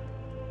despair.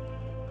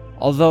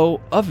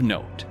 Although of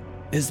note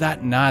is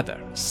that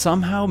Nader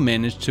somehow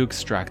managed to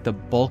extract the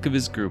bulk of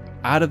his group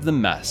out of the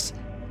mess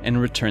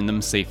and return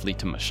them safely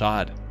to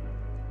Mashhad.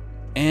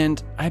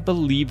 And I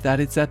believe that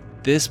it's at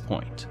this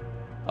point,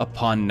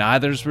 upon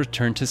Nader's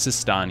return to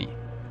Sistani,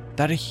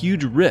 that a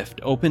huge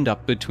rift opened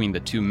up between the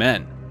two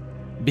men,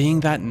 being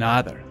that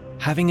Nader,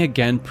 having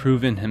again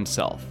proven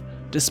himself,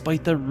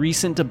 despite the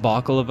recent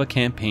debacle of a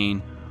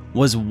campaign,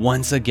 was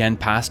once again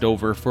passed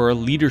over for a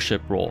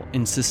leadership role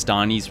in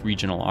Sistani's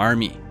regional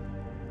army.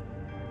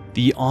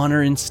 The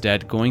honor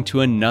instead going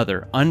to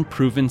another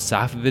unproven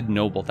Safavid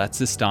noble that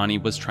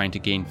Sistani was trying to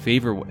gain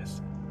favor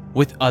with,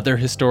 with other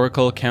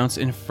historical accounts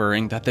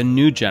inferring that the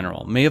new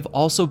general may have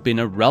also been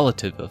a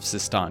relative of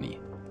Sistani.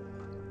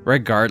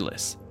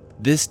 Regardless,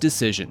 this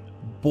decision,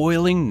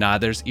 boiling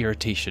Nader's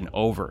irritation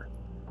over,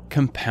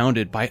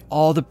 compounded by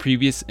all the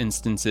previous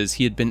instances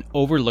he had been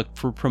overlooked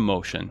for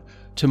promotion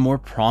to more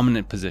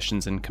prominent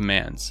positions and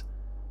commands,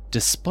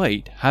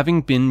 despite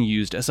having been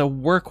used as a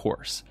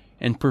workhorse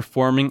and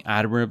performing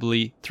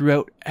admirably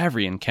throughout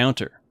every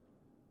encounter,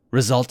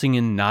 resulting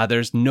in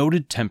Nader's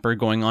noted temper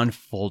going on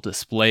full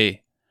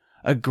display,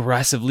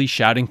 aggressively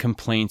shouting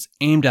complaints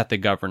aimed at the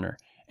governor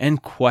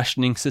and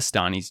questioning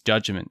Sistani's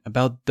judgment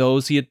about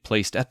those he had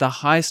placed at the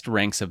highest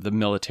ranks of the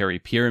military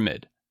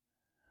pyramid.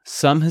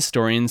 Some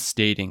historians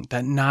stating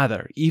that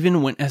Nader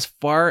even went as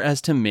far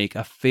as to make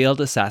a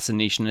failed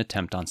assassination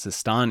attempt on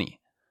Sistani.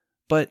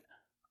 But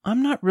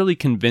I'm not really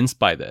convinced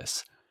by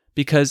this,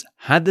 because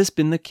had this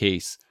been the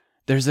case,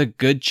 there's a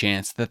good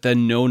chance that the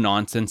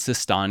no-nonsense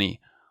Sistani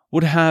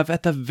would have,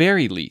 at the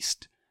very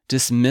least,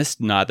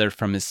 dismissed Nader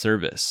from his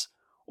service,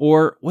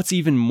 or what's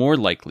even more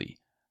likely,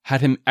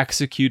 had him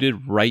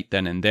executed right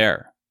then and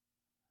there,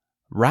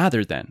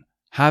 rather than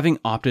having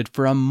opted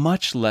for a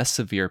much less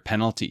severe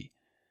penalty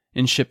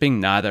in shipping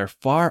Nader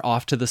far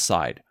off to the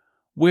side,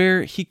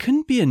 where he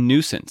couldn't be a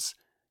nuisance,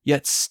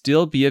 yet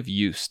still be of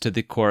use to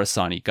the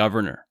Khorasani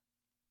governor.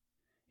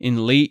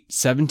 In late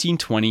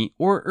 1720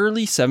 or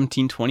early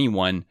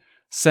 1721,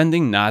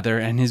 sending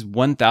Nader and his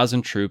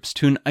 1,000 troops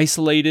to an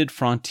isolated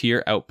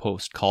frontier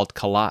outpost called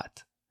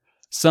Kalat,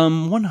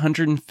 some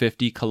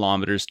 150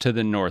 kilometers to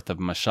the north of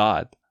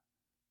Mashhad.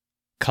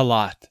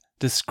 Kalat,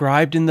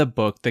 described in the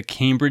book The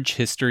Cambridge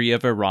History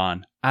of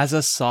Iran as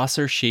a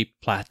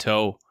saucer-shaped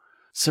plateau,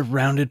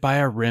 surrounded by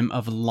a rim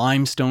of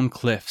limestone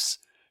cliffs,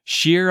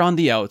 sheer on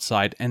the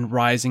outside and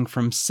rising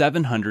from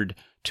 700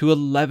 to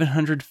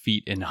 1,100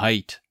 feet in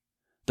height.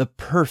 The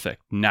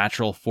perfect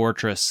natural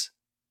fortress.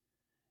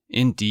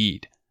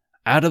 Indeed,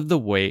 out of the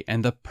way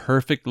and the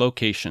perfect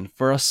location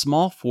for a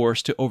small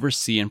force to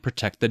oversee and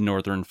protect the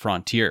northern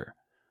frontier,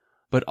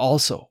 but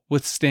also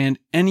withstand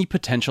any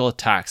potential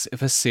attacks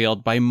if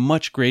assailed by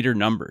much greater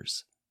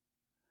numbers.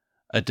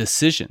 A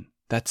decision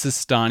that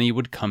Sistani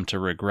would come to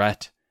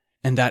regret,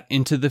 and that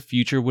into the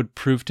future would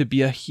prove to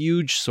be a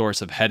huge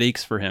source of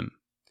headaches for him.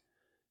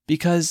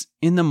 Because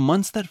in the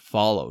months that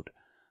followed,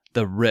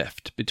 the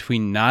rift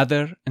between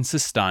Nader and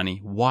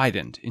Sistani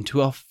widened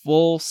into a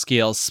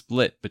full-scale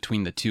split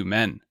between the two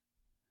men,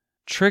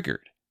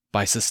 triggered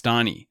by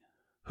Sistani,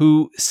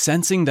 who,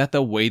 sensing that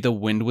the way the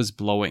wind was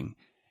blowing,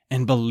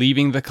 and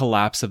believing the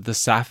collapse of the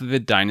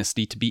Safavid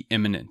dynasty to be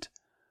imminent,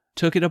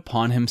 took it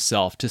upon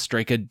himself to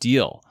strike a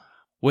deal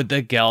with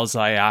the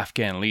Ghelzai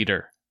Afghan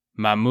leader,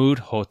 Mahmud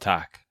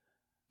Hotak,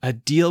 a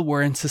deal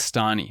wherein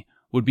Sistani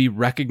would be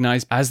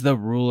recognized as the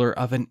ruler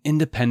of an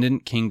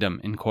independent kingdom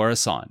in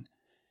Khorasan,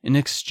 in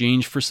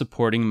exchange for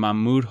supporting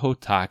Mahmud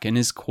Hotak in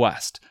his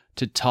quest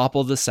to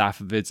topple the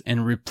Safavids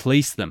and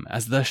replace them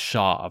as the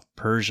Shah of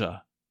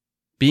Persia.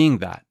 Being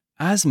that,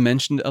 as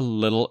mentioned a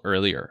little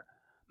earlier,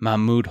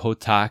 Mahmud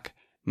Hotak,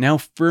 now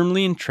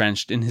firmly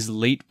entrenched in his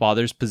late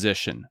father's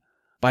position,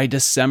 by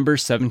December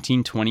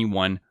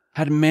 1721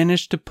 had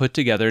managed to put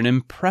together an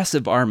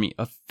impressive army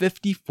of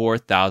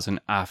 54,000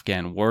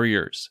 Afghan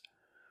warriors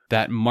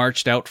that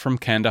marched out from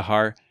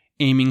Kandahar,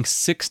 aiming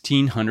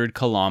 1,600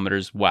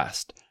 kilometers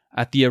west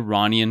at the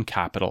Iranian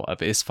capital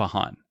of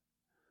Isfahan.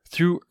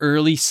 Through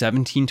early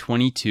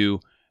 1722,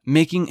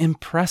 making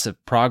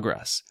impressive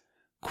progress,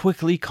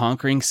 quickly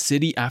conquering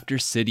city after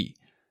city,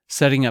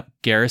 setting up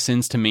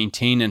garrisons to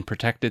maintain and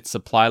protect its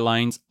supply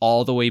lines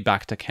all the way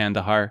back to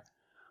Kandahar,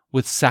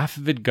 with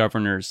Safavid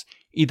governors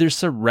either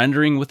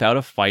surrendering without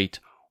a fight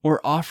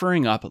or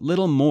offering up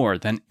little more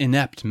than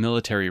inept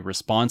military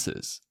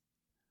responses.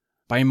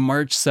 By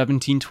March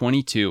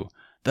 1722,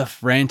 the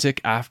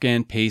frantic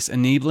Afghan pace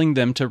enabling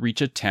them to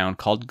reach a town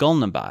called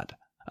Gulnabad,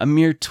 a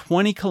mere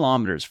 20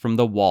 kilometers from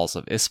the walls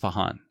of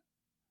Isfahan.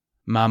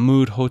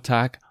 Mahmud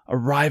Hotak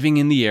arriving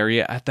in the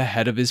area at the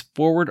head of his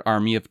forward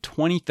army of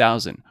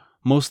 20,000,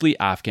 mostly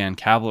Afghan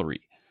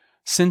cavalry,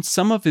 since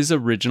some of his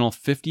original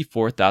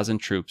 54,000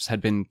 troops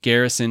had been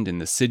garrisoned in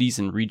the cities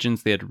and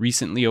regions they had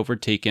recently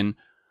overtaken,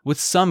 with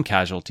some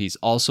casualties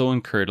also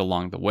incurred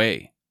along the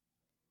way.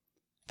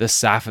 The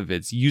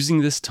Safavids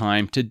using this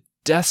time to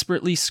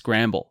desperately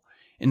scramble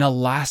in a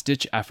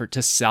last-ditch effort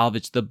to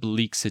salvage the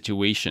bleak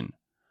situation,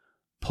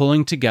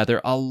 pulling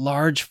together a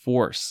large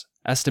force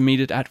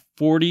estimated at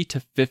 40 to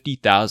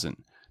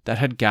 50,000 that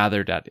had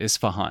gathered at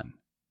Isfahan.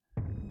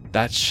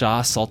 That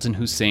Shah Sultan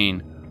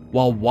Hussein,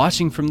 while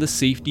watching from the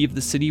safety of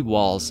the city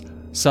walls,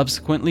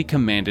 subsequently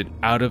commanded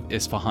out of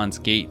Isfahan's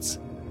gates,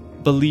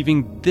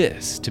 believing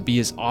this to be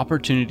his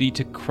opportunity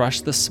to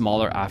crush the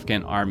smaller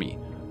Afghan army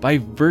by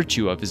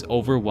virtue of his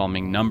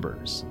overwhelming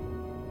numbers.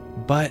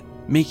 But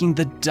making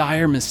the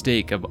dire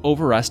mistake of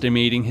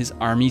overestimating his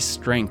army's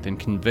strength and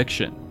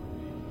conviction,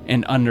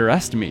 and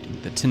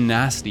underestimating the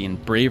tenacity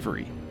and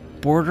bravery,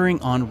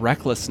 bordering on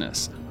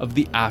recklessness, of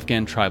the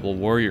Afghan tribal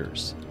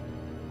warriors.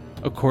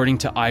 According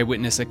to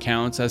eyewitness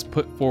accounts as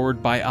put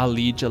forward by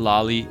Ali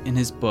Jalali in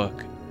his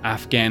book,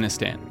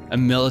 Afghanistan, a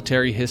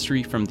military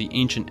history from the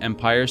ancient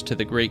empires to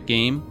the Great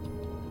Game,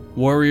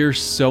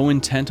 warriors so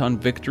intent on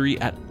victory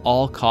at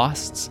all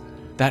costs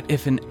that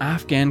if an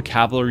Afghan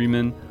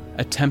cavalryman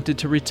attempted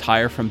to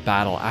retire from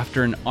battle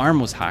after an arm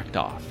was hacked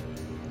off,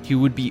 he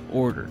would be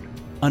ordered,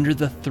 under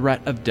the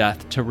threat of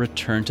death, to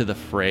return to the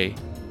fray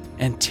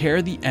and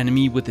tear the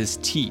enemy with his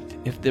teeth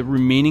if the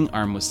remaining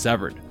arm was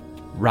severed,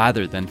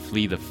 rather than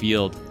flee the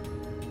field.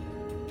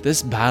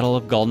 This Battle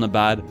of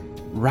Ghalnabad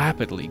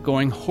rapidly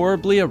going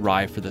horribly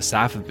awry for the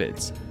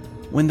Safavids,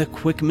 when the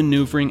quick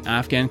maneuvering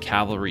Afghan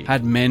cavalry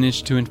had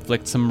managed to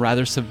inflict some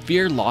rather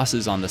severe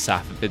losses on the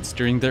Safavids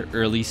during their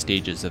early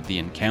stages of the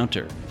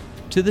encounter,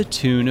 to the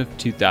tune of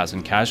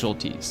 2,000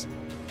 casualties.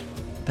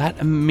 That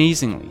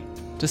amazingly,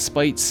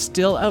 despite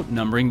still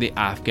outnumbering the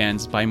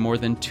Afghans by more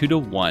than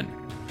 2-1,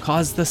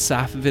 caused the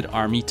Safavid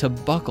army to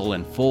buckle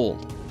and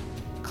fold,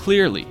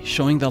 clearly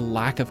showing the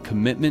lack of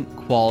commitment,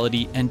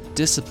 quality, and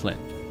discipline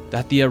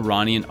that the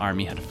Iranian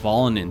army had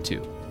fallen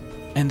into,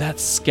 and that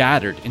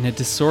scattered in a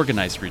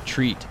disorganized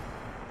retreat,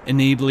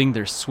 enabling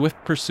their swift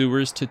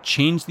pursuers to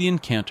change the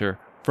encounter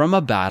from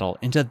a battle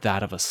into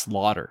that of a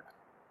slaughter,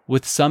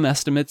 with some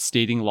estimates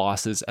stating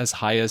losses as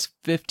high as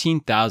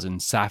 15,000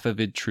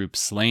 Safavid troops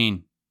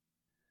slain,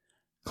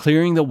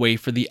 clearing the way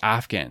for the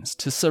Afghans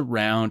to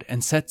surround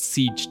and set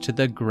siege to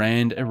the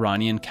grand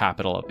Iranian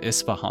capital of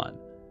Isfahan,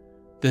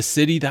 the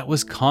city that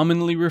was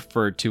commonly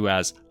referred to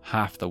as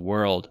half the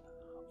world,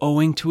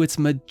 owing to its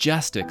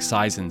majestic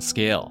size and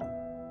scale.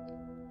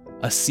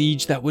 A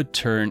siege that would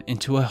turn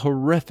into a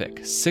horrific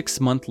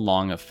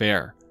 6-month-long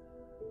affair,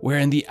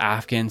 wherein the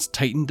Afghans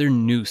tightened their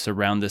noose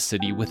around the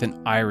city with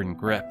an iron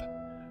grip,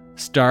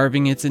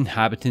 starving its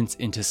inhabitants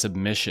into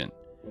submission,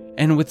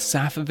 and with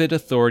Safavid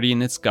authority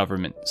in its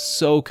government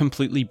so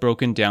completely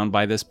broken down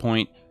by this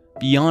point,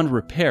 beyond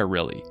repair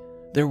really,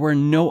 there were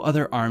no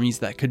other armies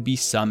that could be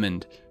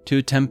summoned to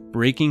attempt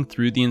breaking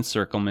through the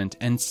encirclement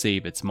and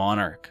save its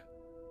monarch,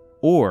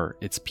 or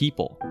its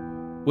people,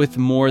 with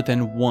more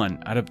than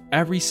 1 out of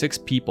every 6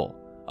 people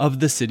of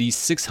the city's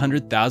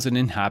 600,000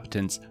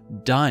 inhabitants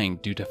dying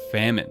due to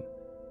famine,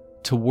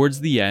 towards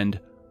the end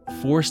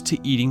forced to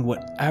eating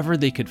whatever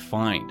they could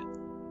find: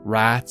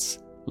 rats,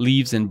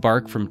 leaves and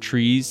bark from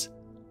trees,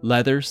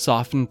 leather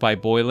softened by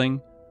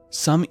boiling,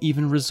 some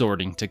even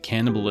resorting to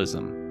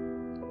cannibalism.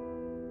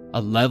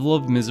 A level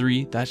of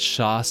misery that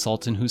Shah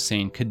Sultan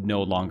Hussein could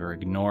no longer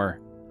ignore.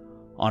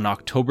 On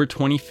October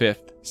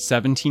 25th,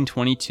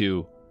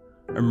 1722,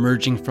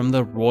 emerging from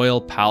the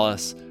royal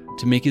palace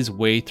to make his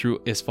way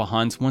through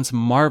Isfahan's once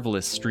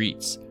marvelous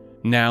streets,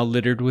 now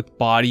littered with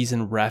bodies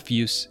and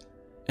refuse,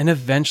 and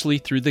eventually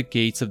through the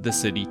gates of the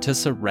city to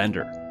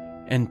surrender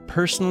and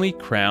personally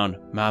crown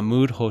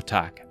Mahmud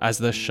Hotak as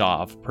the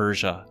Shah of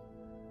Persia,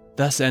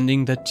 thus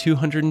ending the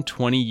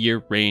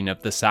 220-year reign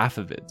of the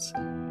Safavids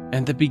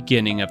and the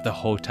beginning of the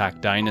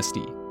Hotak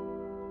dynasty.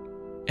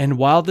 And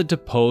while the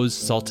deposed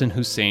Sultan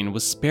Hussein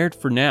was spared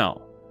for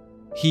now,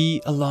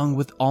 he, along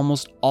with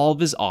almost all of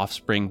his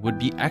offspring, would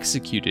be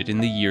executed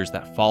in the years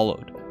that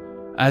followed,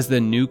 as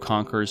the new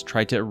conquerors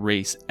tried to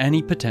erase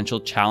any potential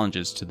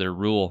challenges to their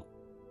rule.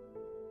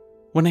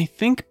 When I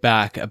think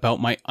back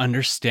about my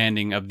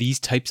understanding of these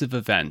types of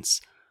events,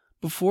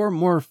 before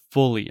more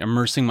fully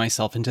immersing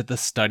myself into the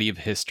study of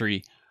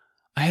history,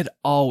 I had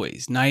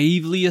always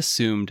naively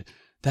assumed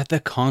that the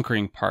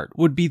conquering part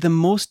would be the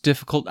most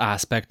difficult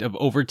aspect of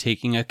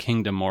overtaking a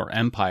kingdom or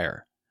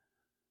empire,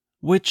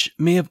 which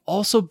may have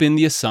also been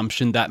the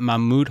assumption that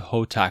Mahmud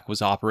Hotak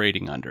was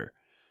operating under,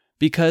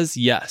 because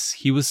yes,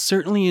 he was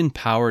certainly in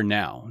power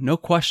now, no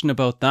question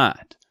about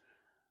that.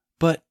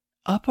 But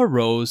up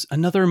arose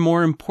another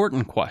more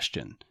important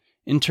question,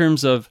 in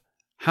terms of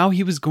how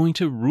he was going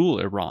to rule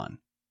Iran.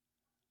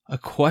 A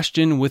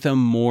question with a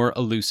more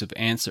elusive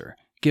answer,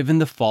 given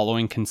the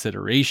following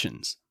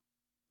considerations.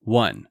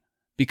 1.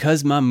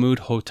 Because Mahmud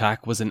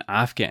Hotak was an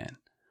Afghan,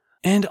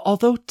 and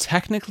although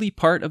technically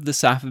part of the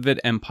Safavid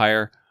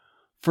Empire,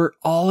 for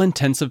all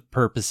intensive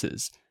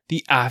purposes,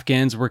 the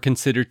Afghans were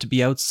considered to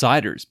be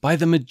outsiders by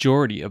the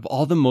majority of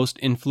all the most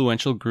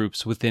influential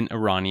groups within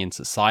Iranian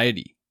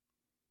society.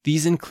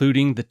 These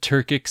including the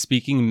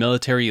Turkic-speaking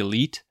military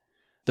elite,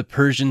 the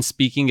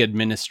Persian-speaking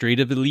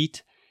administrative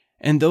elite,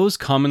 and those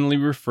commonly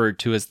referred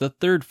to as the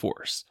Third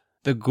Force,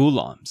 the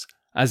Ghulams,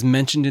 as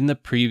mentioned in the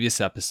previous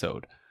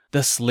episode,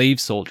 the slave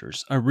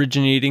soldiers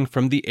originating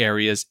from the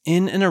areas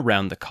in and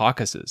around the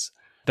Caucasus,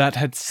 that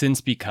had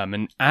since become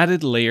an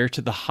added layer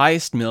to the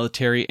highest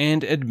military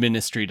and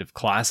administrative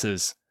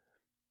classes.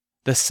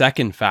 The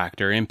second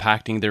factor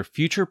impacting their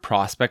future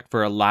prospect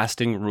for a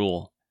lasting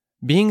rule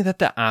being that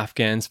the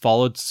Afghans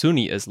followed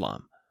Sunni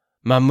Islam.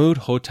 Mahmud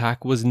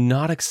Hotak was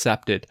not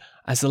accepted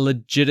as a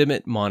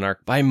legitimate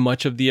monarch by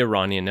much of the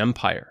Iranian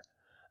Empire,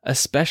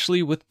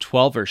 especially with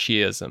Twelver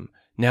Shi'ism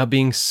now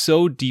being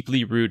so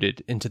deeply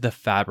rooted into the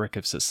fabric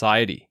of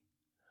society.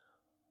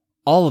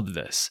 All of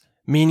this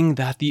meaning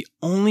that the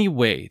only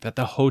way that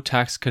the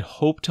Hotaks could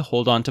hope to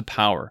hold on to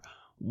power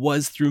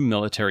was through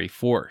military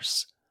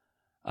force,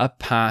 a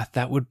path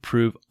that would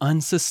prove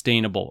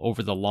unsustainable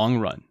over the long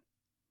run.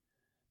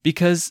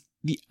 Because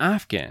the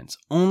Afghans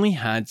only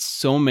had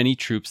so many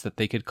troops that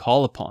they could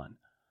call upon,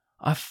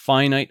 a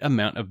finite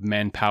amount of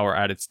manpower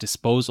at its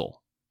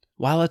disposal,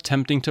 while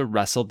attempting to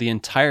wrestle the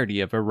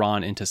entirety of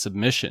Iran into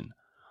submission,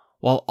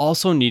 while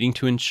also needing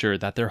to ensure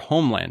that their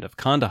homeland of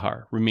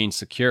Kandahar remained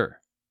secure.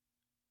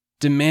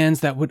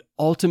 Demands that would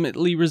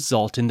ultimately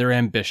result in their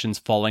ambitions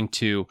falling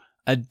to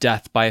a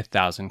death by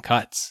 1,000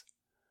 cuts.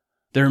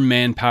 Their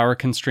manpower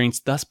constraints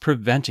thus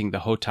preventing the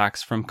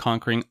Hotaks from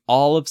conquering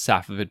all of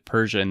Safavid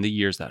Persia in the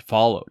years that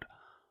followed,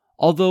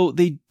 although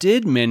they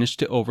did manage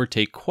to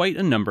overtake quite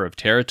a number of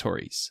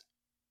territories.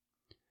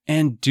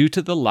 And due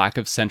to the lack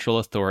of central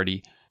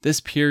authority,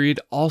 this period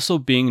also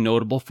being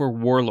notable for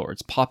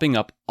warlords popping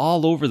up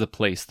all over the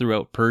place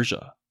throughout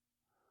Persia,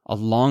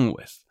 along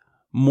with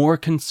more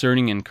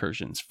concerning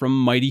incursions from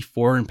mighty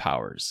foreign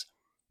powers,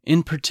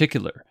 in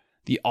particular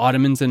the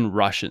Ottomans and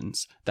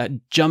Russians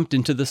that jumped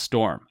into the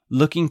storm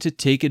looking to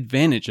take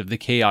advantage of the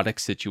chaotic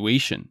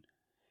situation.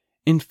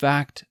 In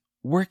fact,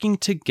 working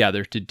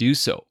together to do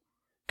so,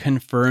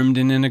 confirmed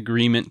in an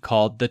agreement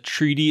called the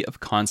Treaty of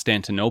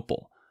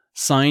Constantinople,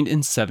 signed in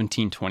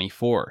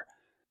 1724,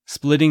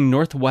 splitting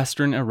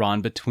northwestern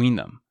Iran between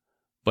them,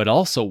 but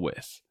also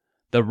with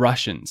the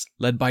Russians,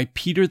 led by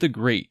Peter the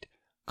Great,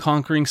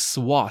 conquering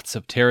swaths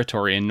of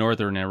territory in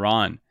northern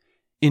Iran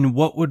in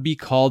what would be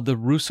called the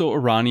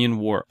Russo-Iranian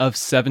War of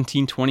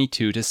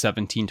 1722 to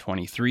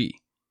 1723,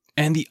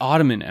 and the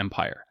Ottoman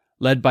Empire,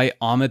 led by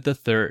Ahmed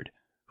III,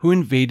 who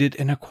invaded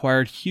and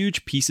acquired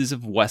huge pieces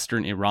of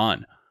western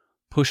Iran,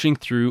 pushing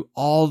through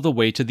all the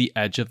way to the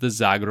edge of the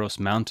Zagros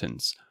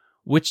Mountains,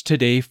 which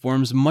today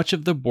forms much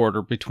of the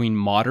border between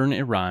modern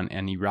Iran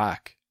and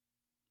Iraq.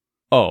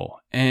 Oh,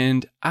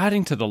 and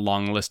adding to the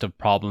long list of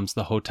problems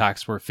the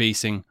Hotaks were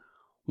facing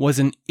was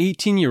an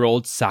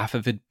 18-year-old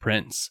Safavid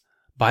prince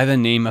by the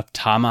name of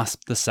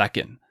Tahmasp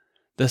II,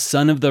 the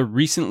son of the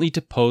recently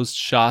deposed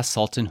Shah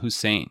Sultan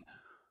Hussein,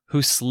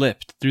 who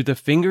slipped through the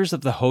fingers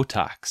of the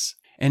Hotaks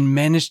and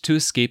managed to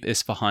escape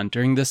Isfahan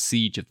during the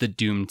siege of the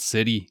doomed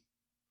city.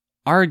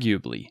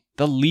 Arguably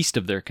the least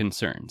of their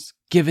concerns,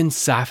 given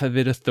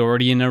Safavid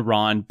authority in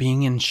Iran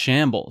being in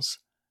shambles.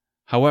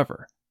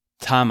 However,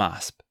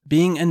 Tahmasp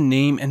being a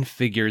name and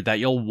figure that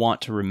you'll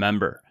want to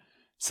remember,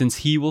 since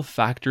he will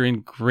factor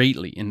in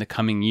greatly in the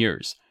coming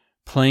years,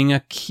 playing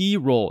a key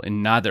role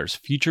in Nader's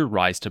future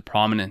rise to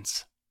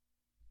prominence.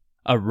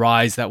 A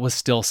rise that was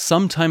still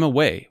some time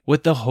away,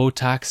 with the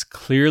Hotaks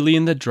clearly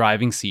in the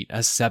driving seat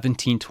as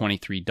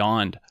 1723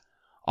 dawned,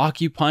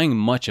 occupying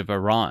much of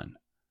Iran,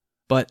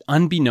 but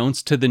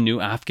unbeknownst to the new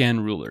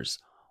Afghan rulers,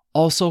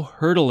 also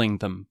hurtling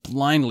them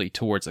blindly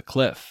towards a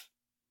cliff.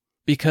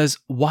 Because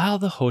while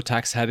the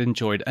Hotaks had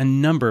enjoyed a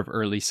number of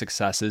early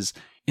successes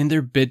in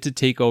their bid to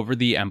take over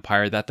the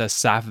empire that the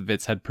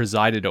Safavids had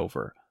presided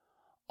over,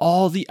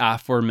 all the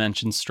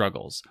aforementioned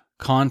struggles,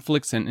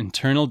 conflicts, and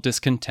internal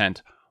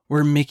discontent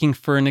were making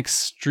for an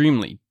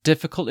extremely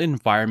difficult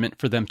environment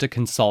for them to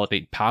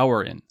consolidate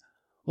power in,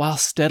 while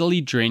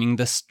steadily draining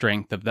the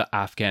strength of the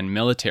Afghan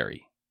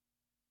military.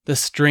 The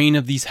strain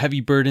of these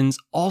heavy burdens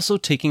also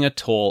taking a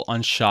toll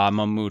on Shah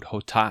Mahmud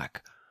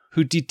Hotak,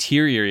 who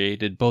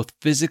deteriorated both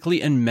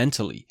physically and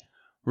mentally,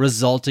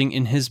 resulting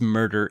in his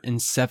murder in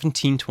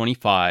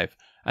 1725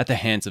 at the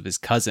hands of his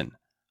cousin,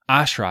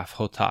 Ashraf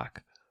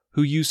Hotak,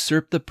 who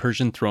usurped the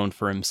Persian throne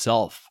for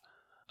himself,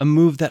 a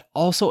move that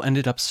also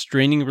ended up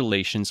straining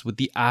relations with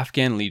the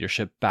Afghan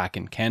leadership back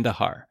in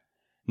Kandahar,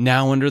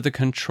 now under the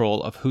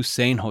control of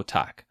Hussein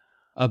Hotak,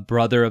 a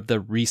brother of the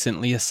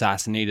recently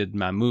assassinated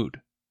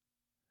Mahmud.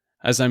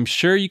 As I'm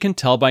sure you can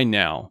tell by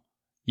now,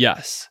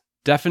 yes,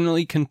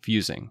 definitely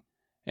confusing,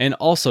 and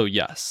also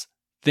yes,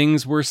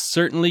 things were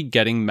certainly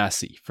getting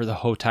messy for the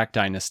Hotak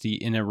dynasty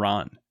in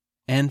Iran,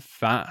 and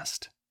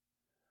fast.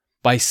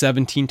 By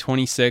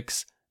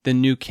 1726, the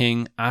new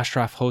king,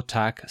 Ashraf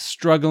Hotak,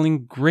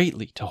 struggling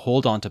greatly to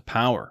hold on to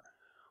power,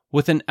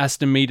 with an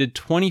estimated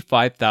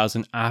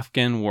 25,000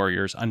 Afghan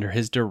warriors under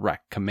his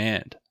direct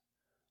command.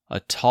 A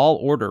tall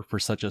order for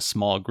such a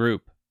small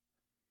group.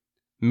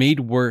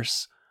 Made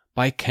worse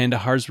by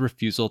Kandahar's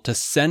refusal to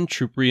send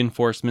troop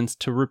reinforcements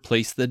to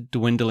replace the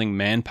dwindling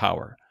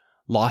manpower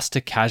lost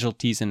to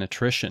casualties and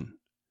attrition.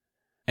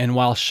 And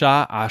while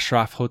Shah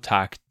Ashraf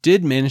Hotak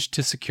did manage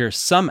to secure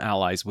some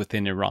allies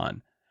within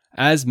Iran,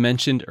 as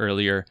mentioned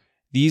earlier,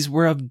 these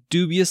were of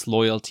dubious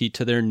loyalty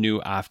to their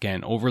new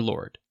Afghan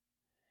overlord.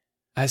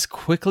 As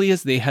quickly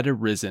as they had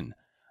arisen,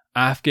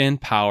 Afghan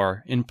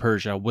power in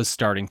Persia was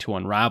starting to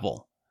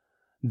unravel.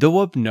 Though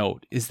of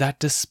note is that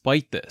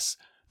despite this,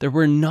 there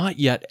were not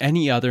yet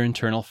any other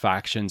internal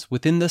factions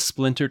within the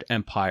splintered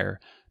empire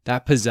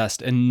that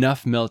possessed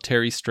enough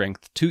military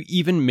strength to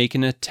even make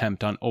an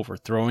attempt on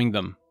overthrowing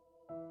them.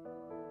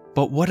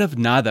 But what of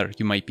Nader,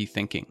 you might be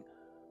thinking?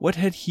 What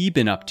had he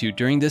been up to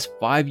during this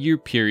 5-year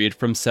period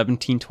from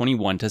 1721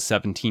 to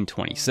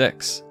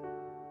 1726?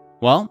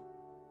 Well,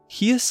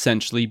 he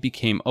essentially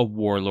became a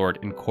warlord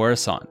in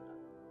Khorasan,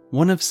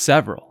 one of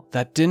several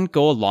that didn't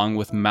go along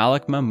with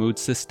Malik Mahmud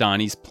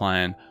Sistani's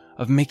plan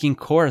of making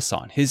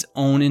Khorasan his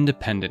own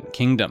independent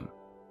kingdom,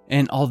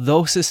 and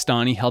although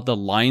Sistani held the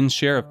lion's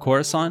share of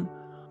Khorasan,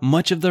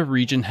 much of the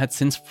region had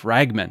since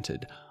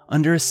fragmented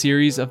under a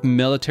series of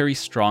military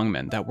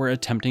strongmen that were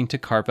attempting to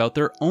carve out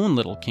their own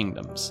little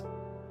kingdoms.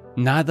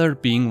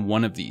 Nadar being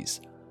one of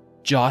these,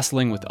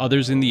 jostling with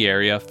others in the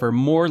area for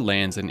more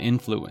lands and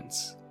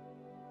influence.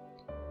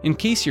 In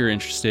case you're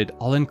interested,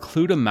 I'll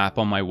include a map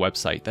on my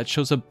website that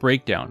shows a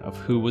breakdown of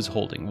who was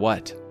holding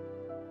what.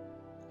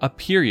 A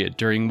period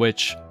during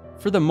which,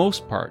 for the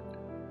most part,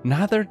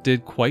 Nadar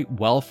did quite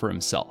well for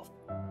himself.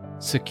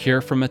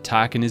 Secure from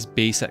attack in his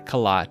base at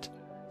Kalat,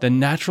 the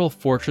natural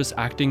fortress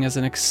acting as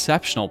an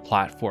exceptional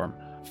platform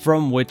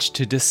from which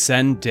to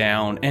descend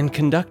down and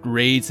conduct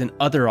raids and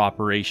other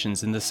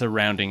operations in the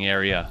surrounding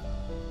area,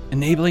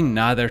 enabling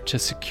Nadar to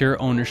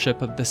secure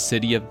ownership of the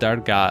city of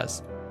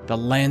Dargaz, the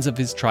lands of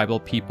his tribal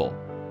people,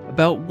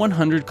 about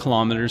 100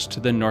 kilometers to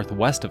the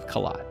northwest of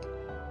Kalat,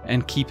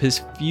 and keep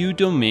his few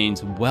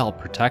domains well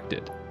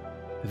protected,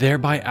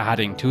 thereby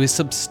adding to his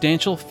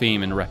substantial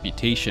fame and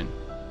reputation,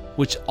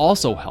 which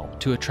also helped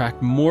to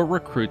attract more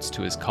recruits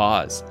to his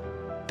cause.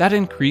 That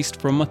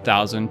increased from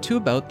 1,000 to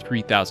about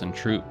 3,000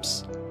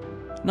 troops.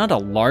 Not a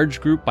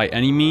large group by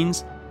any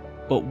means,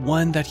 but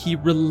one that he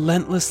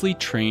relentlessly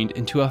trained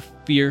into a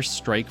fierce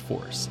strike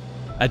force,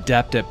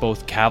 adept at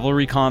both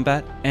cavalry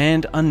combat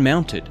and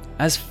unmounted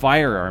as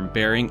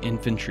firearm-bearing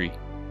infantry.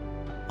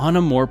 On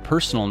a more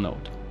personal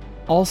note,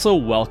 also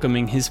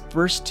welcoming his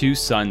first two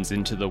sons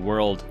into the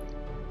world,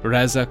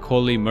 Reza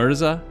Koli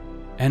Mirza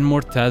and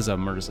Mortaza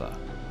Mirza,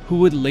 who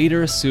would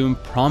later assume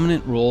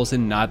prominent roles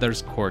in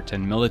Nadar's court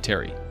and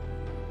military.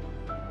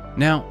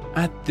 Now,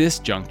 at this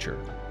juncture,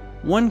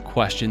 one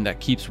question that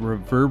keeps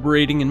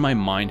reverberating in my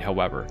mind,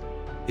 however,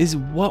 is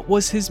what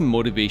was his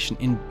motivation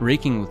in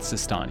breaking with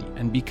Sistani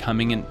and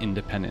becoming an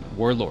independent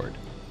warlord?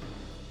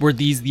 Were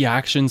these the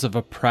actions of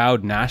a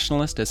proud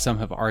nationalist, as some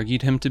have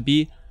argued him to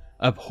be,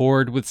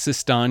 abhorred with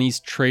Sistani's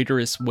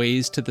traitorous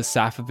ways to the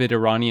Safavid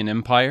Iranian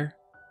Empire?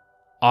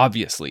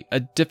 Obviously, a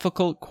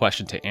difficult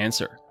question to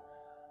answer,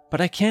 but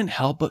I can't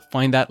help but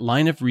find that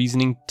line of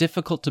reasoning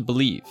difficult to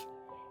believe,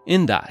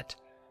 in that,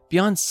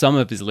 beyond some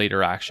of his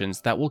later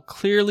actions that will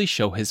clearly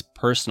show his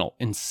personal,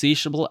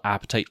 insatiable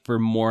appetite for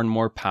more and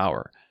more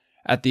power,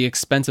 at the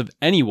expense of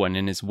anyone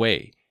in his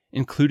way,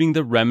 including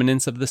the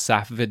remnants of the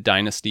Safavid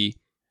dynasty,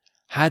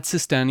 had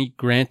Sistani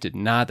granted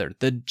Nadar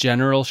the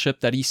generalship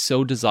that he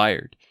so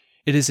desired,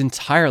 it is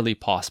entirely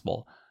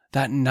possible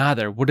that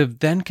Nadar would have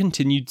then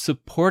continued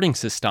supporting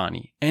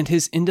Sistani and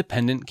his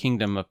independent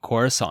kingdom of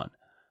Khorasan,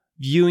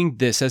 viewing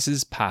this as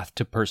his path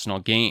to personal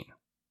gain.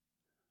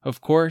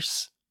 Of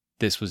course,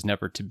 this was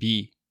never to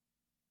be.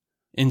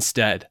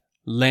 Instead,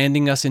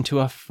 landing us into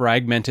a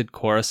fragmented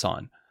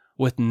Khorasan,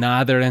 with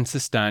Nadar and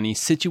Sistani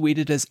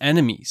situated as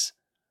enemies,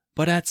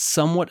 but at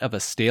somewhat of a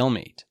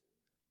stalemate.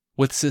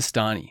 With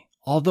Sistani,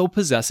 although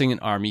possessing an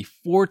army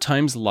 4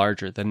 times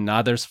larger than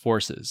Nadar's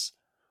forces,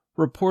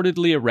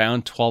 reportedly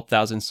around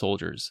 12,000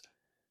 soldiers,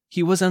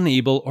 he was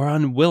unable or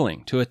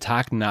unwilling to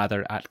attack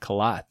Nadar at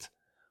Kalat,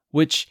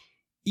 which,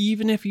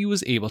 even if he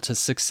was able to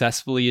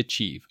successfully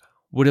achieve,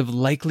 would have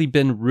likely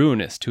been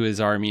ruinous to his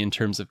army in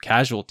terms of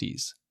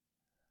casualties.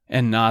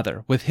 And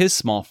Nadar, with his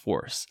small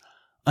force,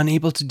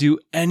 unable to do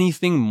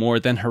anything more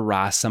than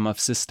harass some of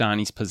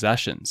Sistani's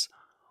possessions,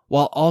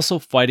 while also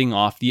fighting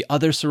off the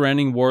other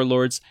surrounding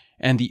warlords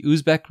and the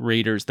Uzbek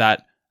raiders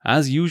that,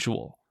 as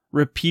usual,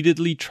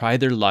 repeatedly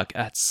tried their luck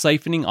at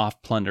siphoning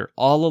off plunder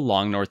all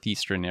along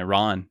northeastern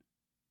Iran.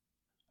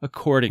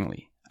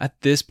 Accordingly,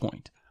 at this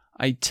point,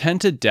 I tend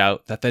to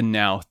doubt that the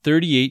now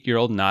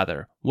 38-year-old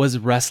Nadar was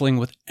wrestling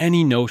with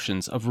any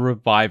notions of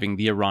reviving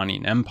the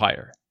Iranian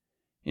Empire.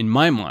 In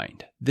my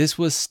mind, this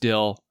was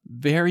still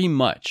very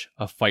much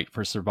a fight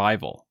for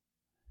survival.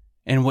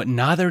 And what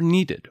Nadar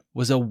needed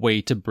was a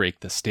way to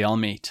break the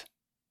stalemate.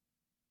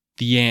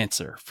 The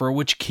answer for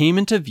which came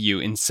into view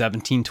in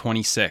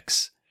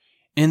 1726,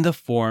 in the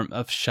form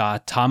of Shah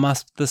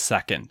Tahmasp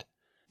II,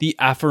 the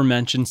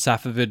aforementioned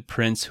Safavid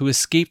prince who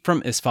escaped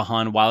from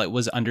Isfahan while it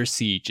was under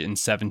siege in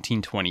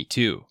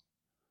 1722,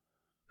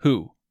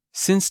 who,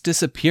 since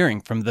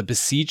disappearing from the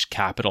besieged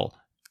capital,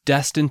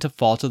 destined to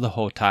fall to the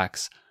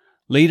Hotaks,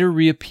 later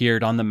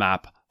reappeared on the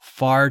map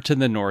far to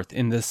the north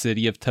in the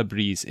city of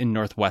Tabriz in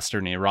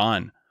northwestern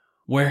Iran,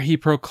 where he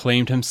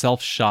proclaimed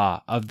himself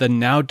Shah of the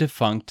now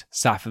defunct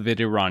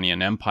Safavid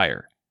Iranian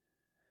Empire,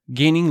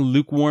 gaining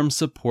lukewarm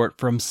support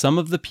from some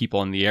of the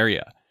people in the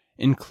area,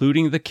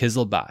 including the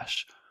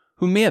Kizilbash,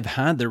 who may have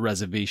had their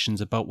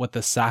reservations about what the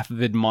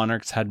Safavid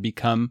monarchs had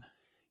become,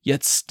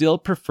 yet still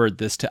preferred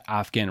this to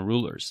Afghan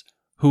rulers,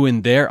 who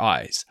in their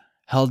eyes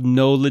held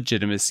no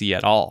legitimacy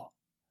at all.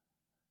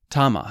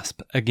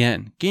 Tahmasp,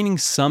 again, gaining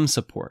some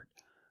support,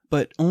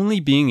 but only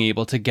being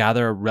able to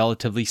gather a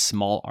relatively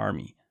small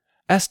army,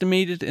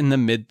 estimated in the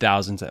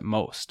mid-thousands at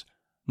most,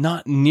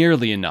 not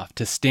nearly enough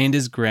to stand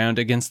his ground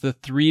against the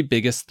 3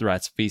 biggest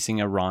threats facing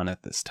Iran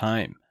at this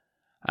time.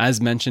 As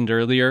mentioned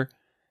earlier,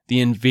 the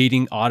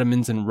invading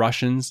Ottomans and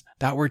Russians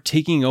that were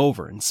taking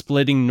over and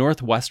splitting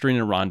northwestern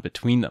Iran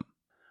between them.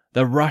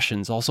 The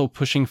Russians also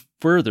pushing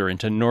further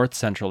into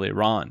north-central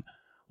Iran,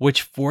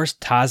 which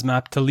forced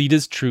Tahmasp to lead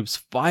his troops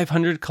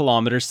 500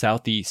 kilometers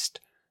southeast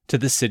to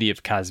the city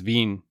of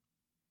Qazvin.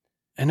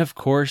 And of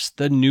course,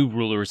 the new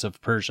rulers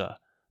of Persia,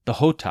 the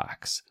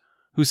Hotaks,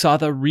 who saw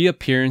the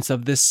reappearance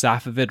of this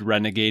Safavid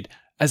renegade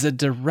as a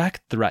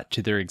direct threat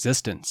to their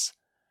existence.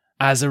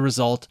 As a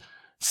result,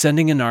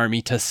 sending an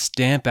army to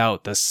stamp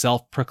out the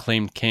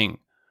self-proclaimed king,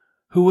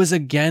 who was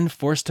again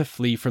forced to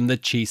flee from the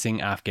chasing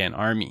Afghan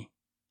army.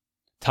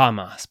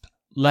 Tahmasp,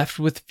 left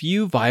with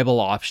few viable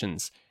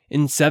options,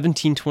 in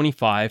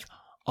 1725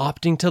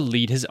 opting to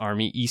lead his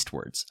army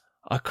eastwards,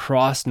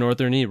 across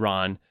northern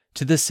Iran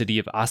to the city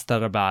of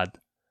Astarabad,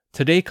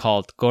 today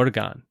called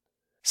Gorgan,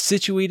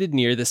 situated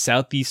near the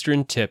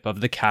southeastern tip of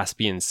the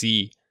Caspian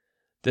Sea.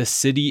 The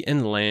city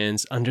and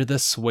lands under the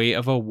sway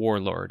of a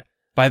warlord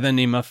by the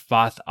name of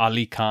Fath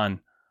Ali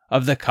Khan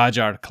of the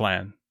Qajar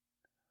clan,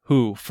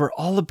 who, for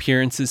all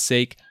appearances'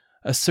 sake,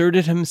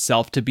 asserted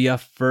himself to be a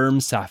firm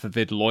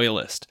Safavid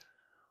loyalist,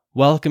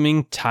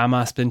 welcoming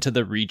Tahmasp into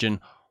the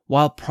region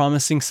while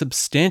promising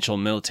substantial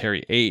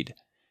military aid,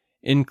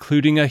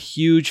 including a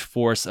huge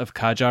force of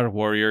Qajar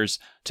warriors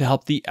to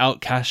help the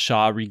outcast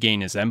Shah regain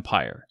his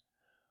empire.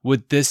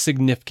 With this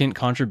significant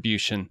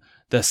contribution,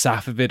 the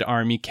Safavid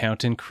army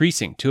count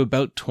increasing to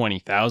about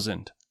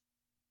 20,000.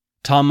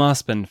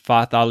 Tahmasp and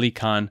Fath Ali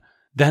Khan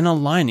then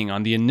aligning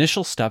on the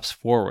initial steps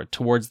forward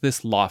towards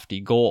this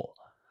lofty goal,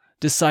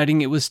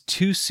 deciding it was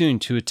too soon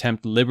to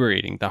attempt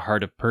liberating the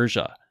heart of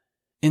Persia,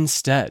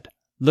 instead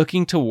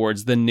looking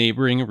towards the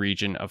neighboring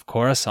region of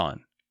Khorasan,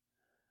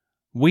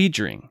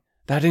 wagering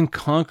that in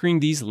conquering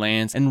these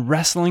lands and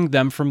wresting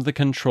them from the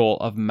control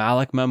of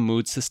Malik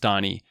Mahmud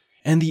Sistani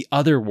and the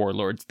other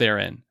warlords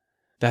therein,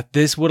 that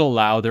this would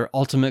allow their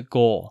ultimate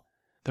goal,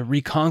 the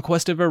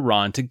reconquest of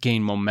Iran, to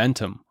gain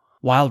momentum,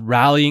 while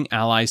rallying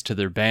allies to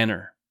their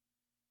banner.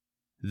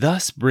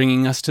 Thus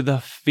bringing us to the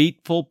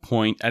fateful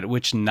point at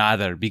which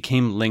Nader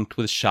became linked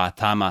with Shah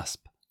Tahmasp,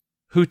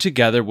 who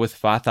together with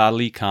Fath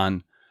Ali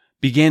Khan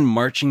began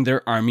marching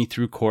their army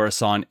through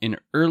Khorasan in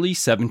early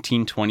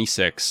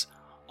 1726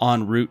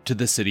 en route to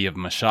the city of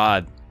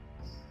Mashhad.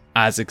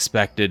 As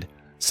expected,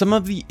 some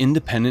of the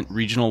independent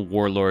regional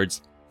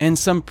warlords and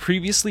some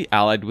previously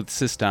allied with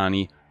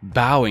Sistani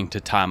bowing to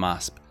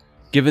Tahmasp,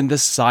 given the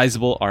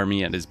sizable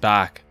army at his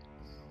back,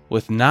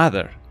 with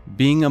Nader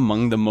being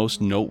among the most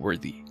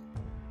noteworthy,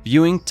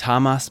 viewing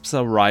Tahmasp's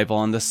arrival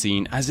on the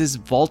scene as his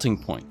vaulting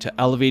point to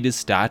elevate his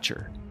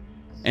stature,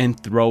 and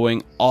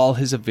throwing all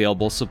his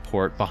available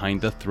support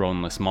behind the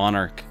throneless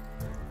monarch.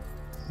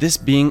 This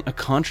being a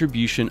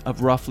contribution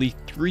of roughly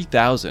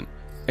 3,000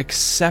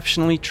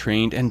 exceptionally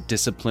trained and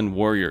disciplined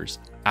warriors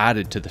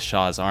added to the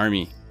Shah's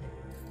army.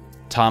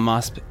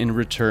 Tahmasp, in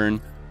return,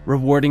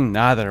 rewarding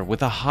Nader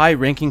with a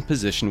high-ranking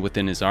position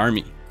within his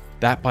army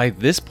that by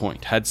this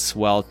point had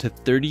swelled to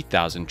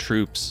 30,000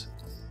 troops.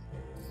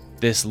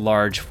 This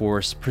large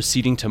force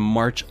proceeding to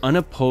march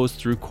unopposed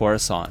through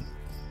Khorasan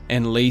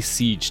and lay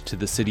siege to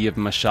the city of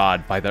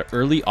Mashhad by the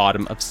early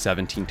autumn of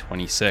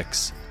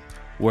 1726,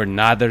 where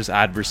Nader's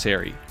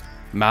adversary,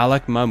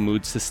 Malik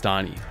Mahmud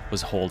Sistani,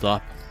 was holed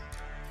up.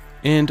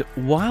 And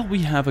while we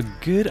have a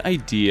good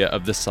idea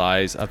of the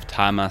size of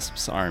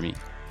Tahmasp's army,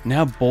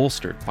 now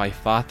bolstered by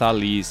Fath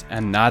Ali's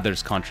and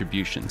Nader's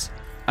contributions,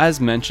 as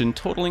mentioned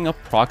totaling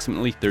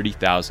approximately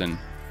 30,000,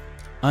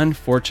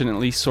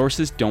 unfortunately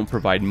sources don't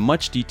provide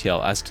much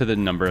detail as to the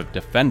number of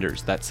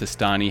defenders that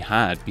Sistani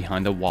had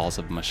behind the walls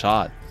of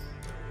Mashhad,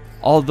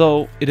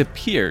 although it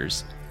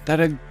appears that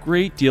a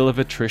great deal of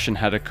attrition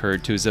had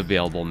occurred to his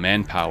available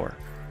manpower,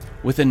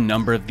 with a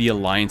number of the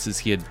alliances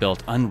he had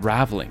built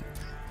unraveling,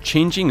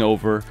 changing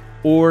over,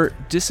 or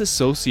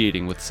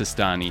disassociating with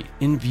Sistani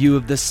in view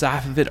of the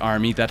Safavid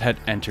army that had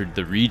entered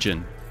the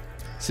region.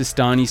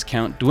 Sistani's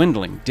count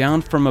dwindling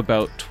down from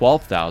about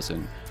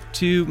 12,000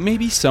 to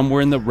maybe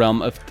somewhere in the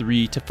realm of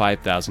 3,000 to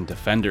 5,000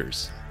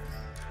 defenders,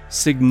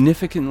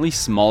 significantly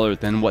smaller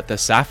than what the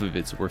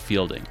Safavids were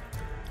fielding.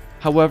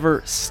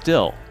 However,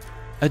 still,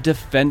 a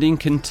defending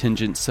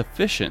contingent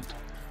sufficient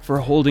for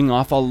holding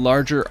off a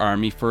larger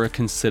army for a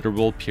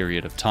considerable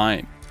period of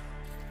time,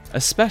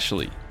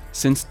 especially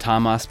since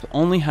Tahmasp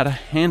only had a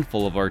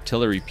handful of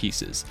artillery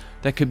pieces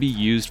that could be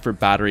used for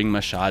battering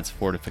Mashhad's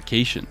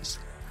fortifications,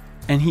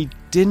 and he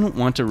didn't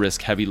want to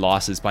risk heavy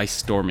losses by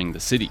storming the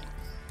city,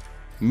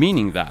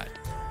 meaning that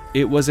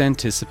it was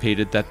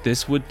anticipated that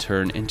this would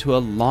turn into a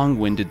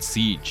long-winded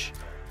siege.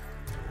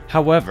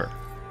 However,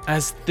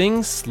 as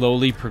things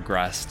slowly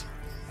progressed,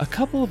 a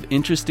couple of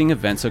interesting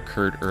events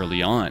occurred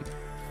early on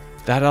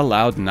that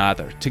allowed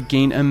Nader to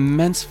gain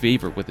immense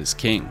favor with his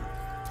king.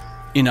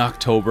 In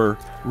October,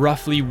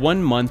 roughly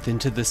 1 month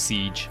into the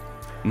siege,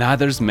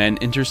 Nader's men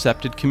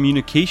intercepted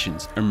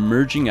communications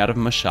emerging out of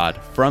Mashhad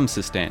from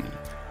Sistani,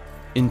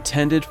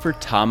 intended for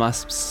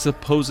Tahmasp's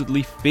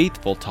supposedly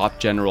faithful top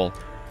general,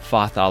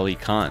 Fath Ali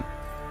Khan,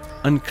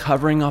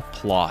 uncovering a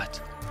plot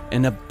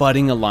and a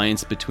budding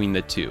alliance between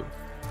the two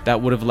that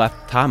would have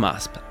left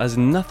Tahmasp as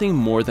nothing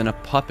more than a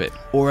puppet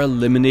or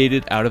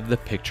eliminated out of the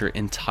picture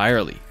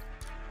entirely.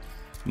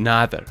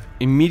 Nader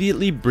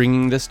immediately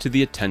bringing this to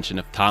the attention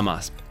of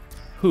Tahmasp,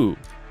 who,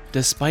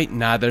 despite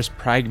Nather's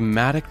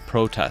pragmatic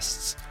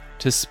protests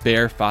to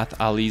spare Fath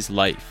Ali's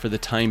life for the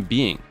time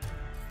being,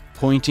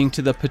 pointing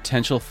to the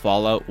potential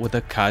fallout with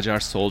the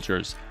Qajar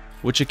soldiers,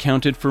 which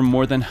accounted for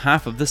more than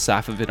half of the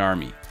Safavid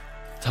army.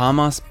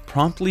 Tahmasp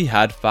promptly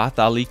had Fath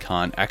Ali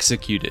Khan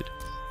executed.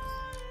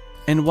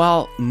 And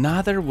while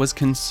Nather was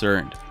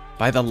concerned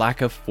by the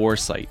lack of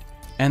foresight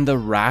and the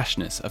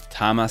rashness of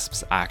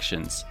Tahmasp's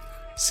actions,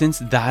 since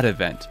that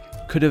event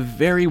could have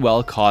very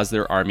well caused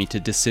their army to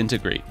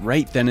disintegrate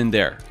right then and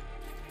there,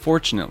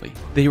 fortunately,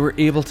 they were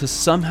able to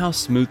somehow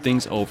smooth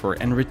things over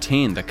and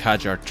retain the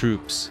Qajar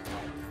troops.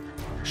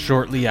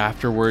 Shortly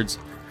afterwards,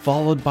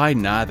 followed by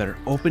Nather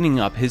opening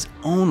up his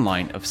own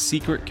line of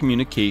secret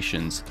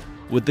communications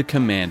with the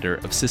commander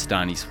of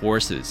Sistani's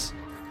forces,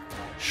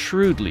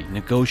 shrewdly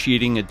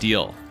negotiating a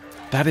deal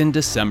that in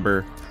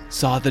December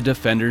saw the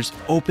defenders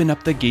open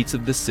up the gates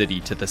of the city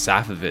to the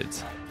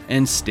Safavids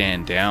and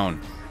stand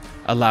down,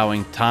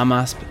 allowing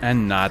Tahmasp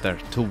and Nather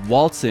to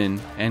waltz in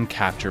and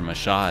capture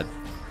Mashhad,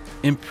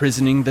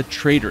 imprisoning the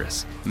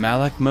traitorous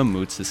Malik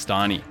Mahmud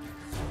Sistani,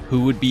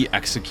 who would be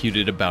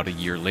executed about a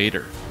year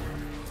later.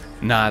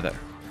 Nather,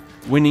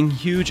 winning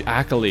huge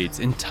accolades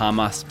in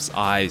Tahmasp's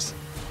eyes,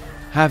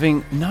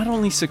 having not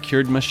only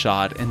secured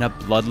Mashhad in a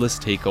bloodless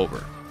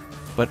takeover,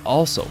 but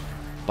also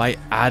by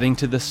adding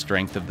to the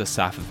strength of the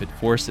Safavid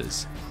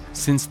forces,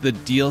 since the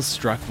deal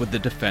struck with the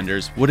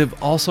defenders would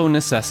have also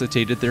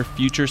necessitated their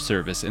future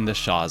service in the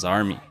Shah's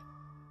army,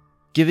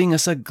 giving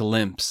us a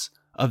glimpse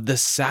of the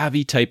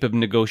savvy type of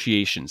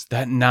negotiations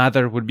that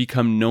Nather would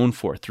become known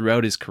for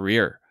throughout his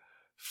career,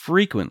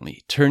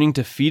 frequently turning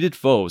defeated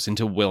foes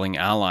into willing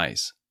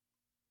allies.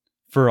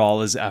 For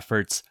all his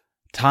efforts,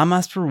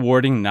 Tahmasp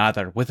rewarding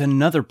Nather with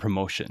another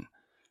promotion,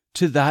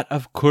 to that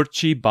of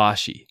Kurchi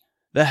Bashi,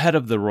 the head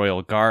of the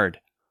Royal Guard,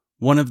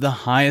 one of the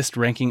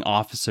highest-ranking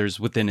officers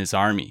within his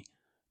army,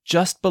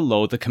 just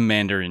below the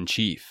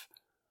commander-in-chief,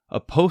 a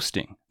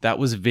posting that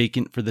was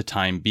vacant for the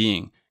time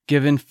being,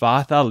 given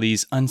Fath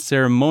Ali's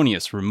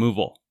unceremonious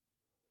removal.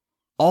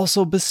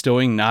 Also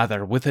bestowing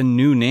Nather with a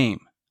new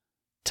name,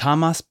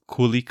 Tahmasp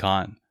Quli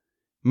Khan,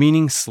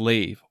 meaning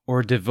slave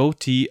or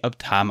devotee of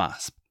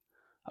Tahmasp,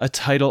 a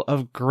title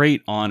of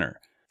great honor,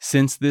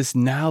 since this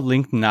now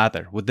linked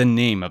Nather with the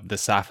name of the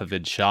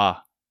Safavid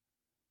Shah.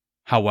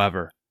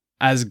 However,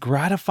 as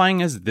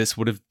gratifying as this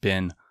would have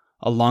been,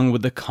 along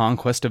with the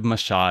conquest of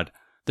Mashhad,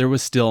 there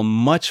was still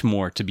much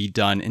more to be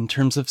done in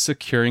terms of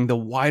securing the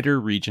wider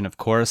region of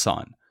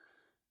Khorasan,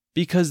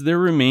 because there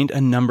remained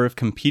a number of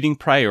competing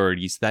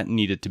priorities that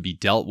needed to be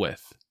dealt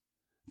with.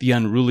 The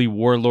unruly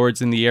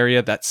warlords in the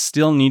area that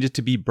still needed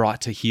to be brought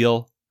to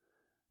heel,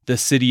 the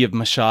city of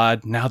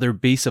Mashhad, now their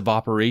base of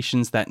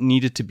operations that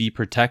needed to be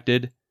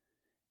protected,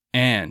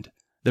 and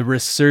the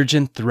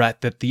resurgent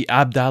threat that the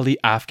Abdali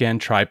Afghan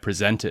tribe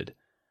presented,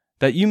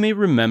 that you may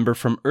remember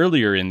from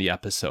earlier in the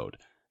episode,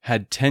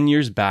 had 10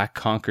 years back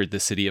conquered the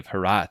city of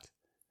Herat,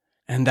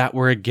 and that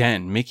were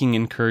again making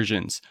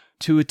incursions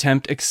to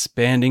attempt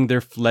expanding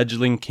their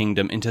fledgling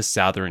kingdom into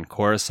southern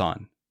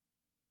Khorasan.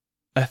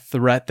 A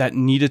threat that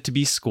needed to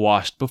be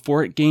squashed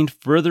before it gained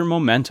further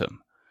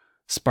momentum,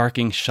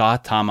 sparking Shah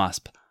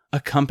Tahmasp,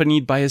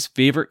 accompanied by his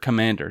favorite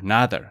commander,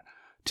 Nather,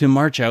 to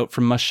march out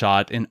from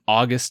Mashhad in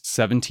August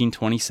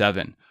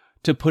 1727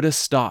 to put a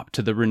stop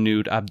to the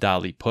renewed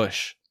Abdali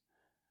push.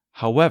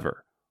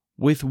 However,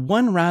 with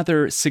one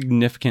rather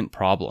significant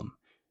problem,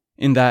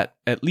 in that,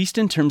 at least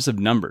in terms of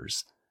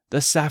numbers, the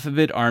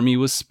Safavid army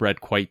was spread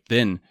quite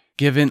thin,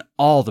 given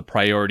all the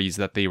priorities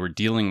that they were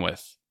dealing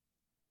with,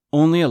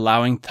 only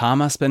allowing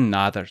Tahmasp and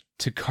Nather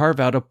to carve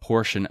out a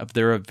portion of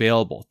their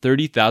available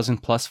 30,000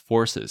 plus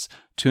forces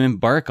to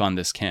embark on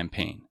this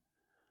campaign,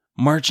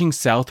 marching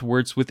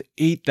southwards with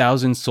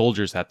 8,000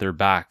 soldiers at their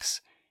backs,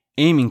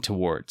 aiming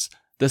towards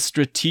the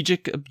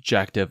strategic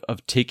objective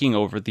of taking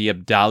over the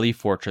Abdali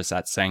fortress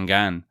at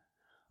Sangan,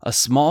 a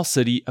small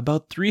city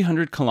about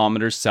 300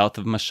 kilometers south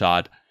of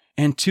Mashhad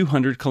and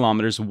 200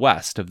 kilometers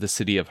west of the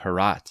city of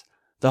Herat,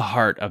 the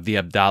heart of the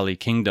Abdali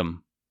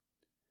kingdom.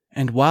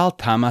 And while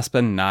Tahmasp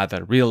and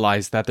Nather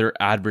realized that their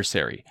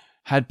adversary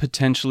had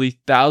potentially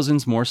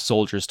thousands more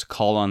soldiers to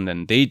call on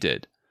than they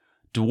did,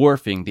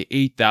 dwarfing the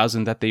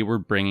 8,000 that they were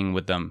bringing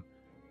with them,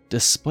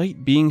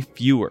 despite being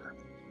fewer,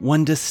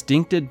 one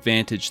distinct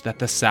advantage that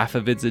the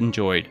Safavids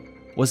enjoyed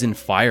was in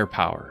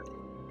firepower,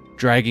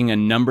 dragging a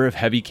number of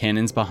heavy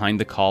cannons behind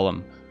the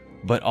column,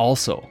 but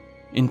also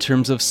in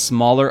terms of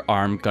smaller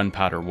armed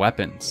gunpowder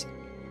weapons.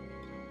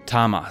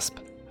 Tahmasp,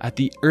 at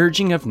the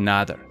urging of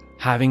Nather,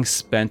 having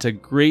spent a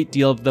great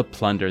deal of the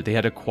plunder they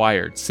had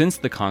acquired since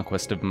the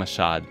conquest of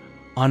Mashhad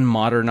on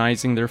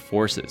modernizing their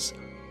forces,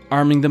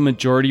 arming the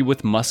majority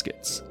with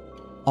muskets,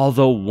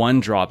 although one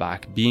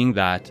drawback being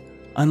that,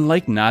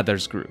 unlike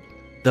Nather's group,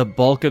 the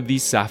bulk of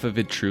these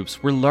Safavid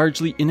troops were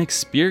largely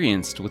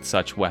inexperienced with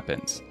such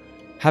weapons,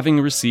 having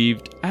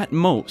received, at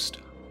most,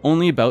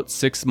 only about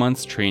 6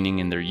 months training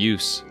in their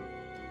use.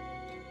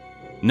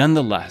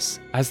 Nonetheless,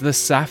 as the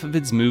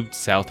Safavids moved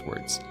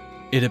southwards,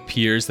 it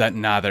appears that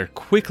Nather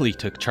quickly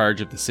took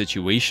charge of the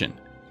situation,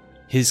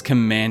 his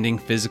commanding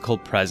physical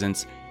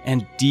presence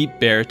and deep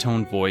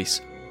baritone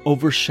voice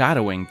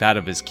overshadowing that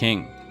of his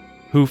king,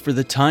 who for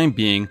the time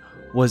being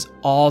was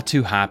all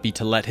too happy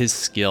to let his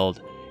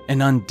skilled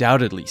and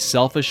undoubtedly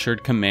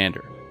self-assured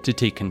commander to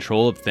take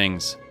control of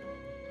things.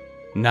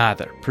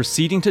 Nader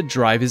proceeding to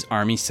drive his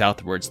army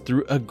southwards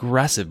through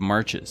aggressive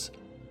marches,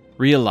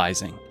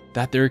 realizing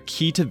that their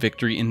key to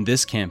victory in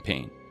this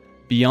campaign,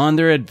 beyond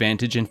their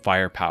advantage in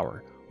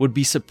firepower, would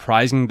be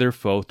surprising their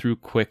foe through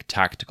quick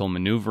tactical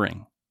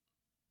maneuvering.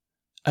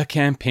 A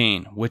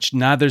campaign which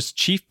Nader's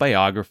chief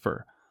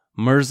biographer,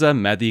 Mirza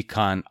Mehdi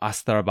Khan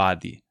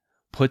Astarabadi,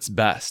 puts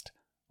best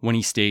when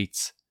he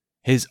states,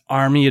 "His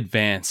army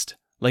advanced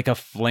like a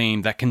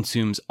flame that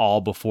consumes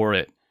all before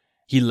it.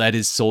 He led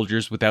his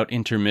soldiers without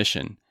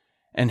intermission,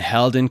 and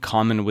held in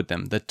common with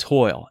them the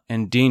toil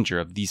and danger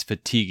of these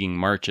fatiguing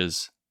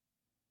marches."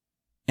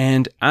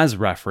 And as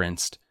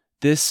referenced,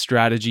 this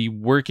strategy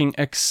working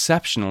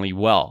exceptionally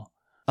well,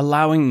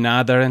 allowing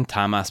Nader and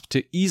Tahmasp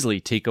to easily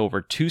take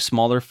over two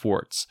smaller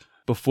forts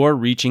before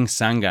reaching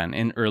Sangan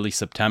in early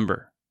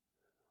September,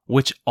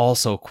 which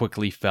also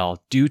quickly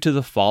fell due to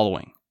the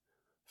following.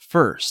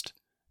 First,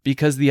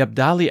 because the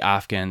Abdali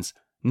Afghans,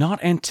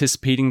 not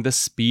anticipating the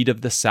speed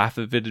of the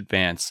Safavid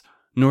advance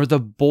nor the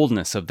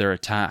boldness of their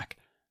attack,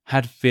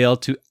 had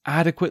failed to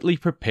adequately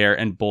prepare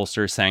and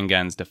bolster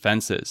Sangan's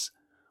defenses,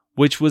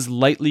 which was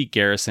lightly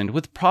garrisoned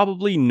with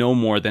probably no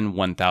more than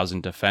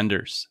 1,000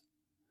 defenders.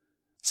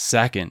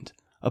 Second,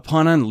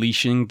 upon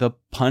unleashing the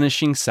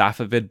punishing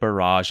Safavid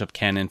barrage of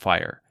cannon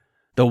fire,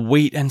 the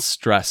weight and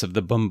stress of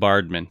the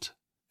bombardment,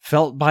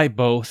 felt by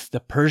both the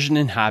Persian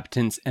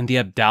inhabitants and the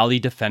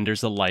Abdali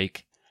defenders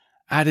alike,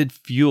 added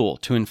fuel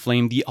to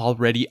inflame the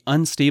already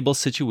unstable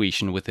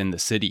situation within the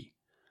city,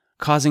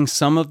 causing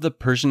some of the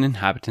Persian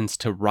inhabitants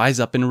to rise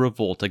up in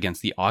revolt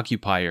against the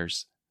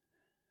occupiers,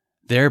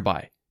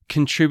 thereby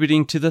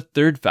contributing to the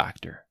third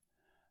factor,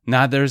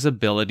 Nader's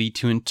ability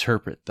to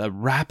interpret the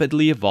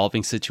rapidly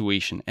evolving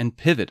situation and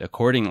pivot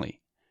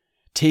accordingly,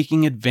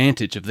 taking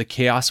advantage of the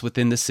chaos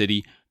within the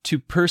city to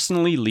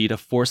personally lead a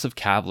force of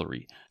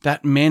cavalry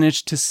that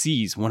managed to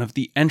seize one of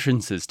the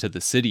entrances to the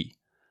city,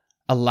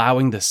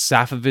 allowing the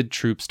Safavid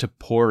troops to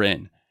pour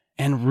in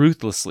and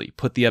ruthlessly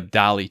put the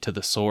Abdali to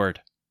the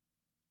sword.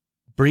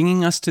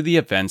 Bringing us to the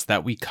events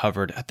that we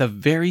covered at the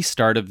very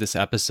start of this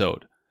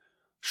episode,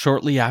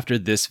 shortly after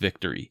this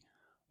victory,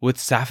 with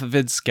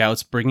Safavid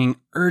scouts bringing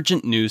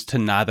urgent news to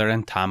Nader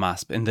and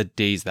Tahmasp in the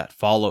days that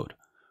followed,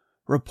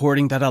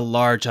 reporting that a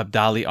large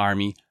Abdali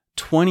army,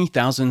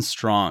 20,000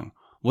 strong,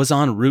 was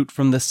en route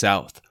from the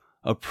south,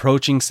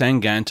 approaching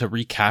Sangan to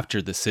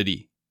recapture the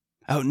city,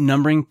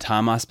 outnumbering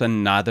Tahmasp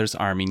and Nader's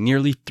army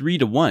nearly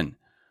 3-1,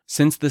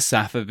 since the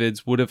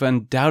Safavids would have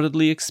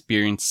undoubtedly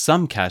experienced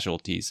some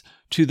casualties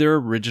to their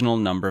original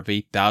number of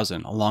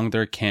 8,000 along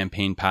their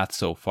campaign path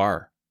so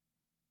far.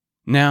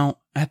 Now,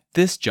 at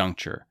this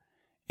juncture,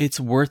 it's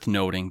worth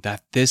noting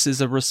that this is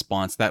a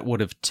response that would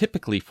have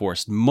typically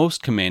forced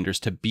most commanders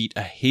to beat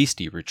a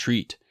hasty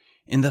retreat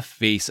in the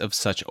face of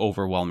such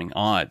overwhelming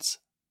odds.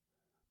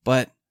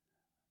 But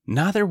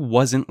Nader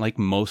wasn't like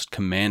most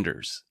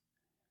commanders,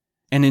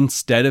 and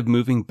instead of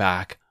moving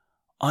back,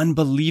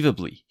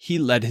 unbelievably, he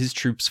led his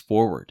troops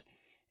forward,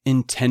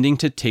 intending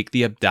to take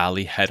the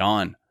Abdali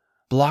head-on,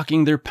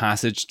 blocking their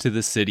passage to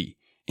the city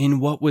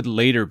in what would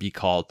later be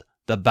called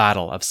the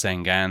Battle of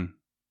Sangan.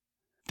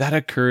 That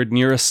occurred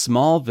near a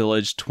small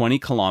village 20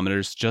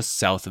 kilometers just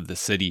south of the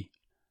city,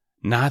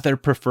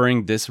 Nader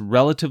preferring this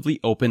relatively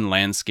open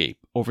landscape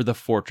over the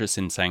fortress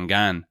in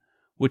Sangan,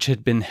 which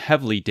had been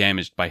heavily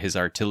damaged by his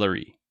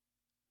artillery.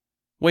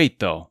 Wait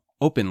though,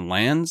 open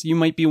lands, you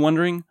might be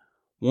wondering?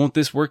 Won't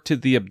this work to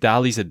the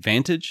Abdali's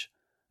advantage?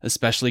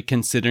 Especially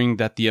considering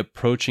that the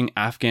approaching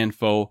Afghan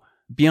foe,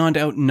 beyond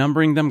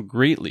outnumbering them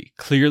greatly,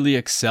 clearly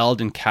excelled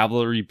in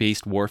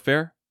cavalry-based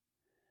warfare?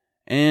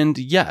 And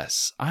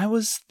yes, I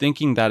was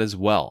thinking that as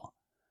well.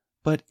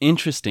 But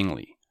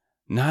interestingly,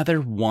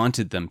 Nader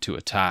wanted them to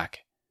attack.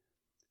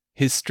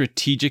 His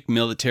strategic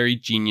military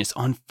genius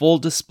on full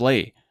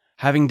display,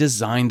 having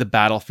designed the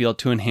battlefield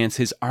to enhance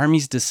his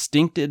army's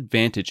distinct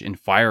advantage in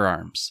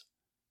firearms.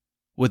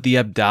 With the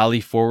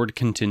Abdali forward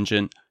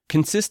contingent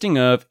consisting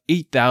of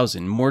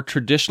 8,000 more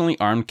traditionally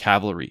armed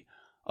cavalry,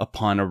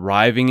 upon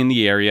arriving in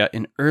the area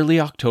in early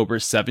October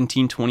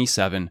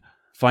 1727,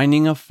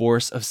 finding a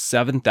force of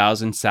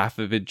 7,000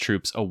 Safavid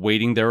troops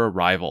awaiting their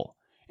arrival,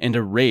 and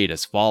arrayed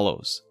as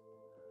follows.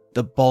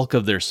 The bulk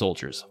of their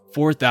soldiers,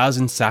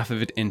 4,000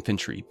 Safavid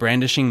infantry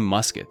brandishing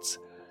muskets,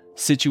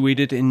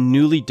 situated in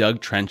newly dug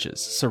trenches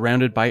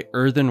surrounded by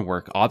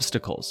earthenwork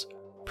obstacles,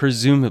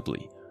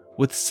 presumably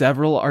with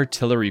several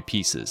artillery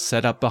pieces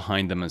set up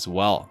behind them as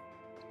well.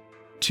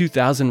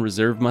 2,000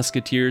 reserve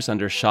musketeers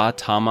under Shah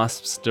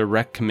Tahmasp's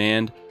direct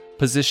command,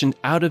 positioned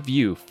out of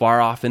view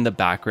far off in the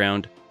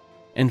background,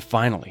 and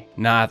finally,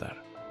 Nader,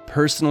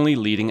 personally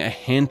leading a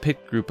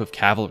hand-picked group of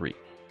cavalry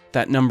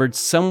that numbered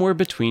somewhere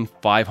between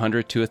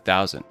 500 to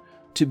 1,000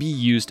 to be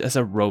used as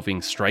a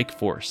roving strike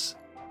force.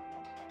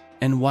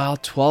 And while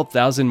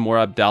 12,000 more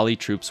Abdali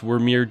troops were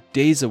mere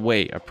days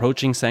away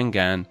approaching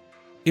Sangan,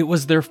 It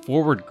was their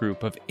forward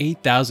group of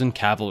 8,000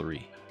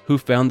 cavalry who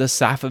found the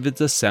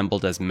Safavids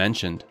assembled as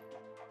mentioned.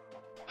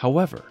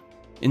 However,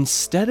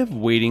 instead of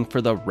waiting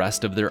for the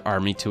rest of their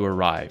army to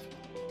arrive,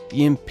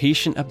 the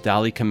impatient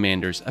Abdali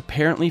commanders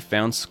apparently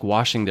found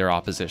squashing their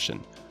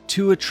opposition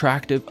too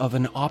attractive of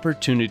an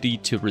opportunity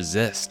to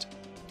resist,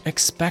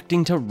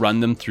 expecting to run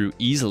them through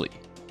easily,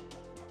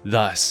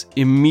 thus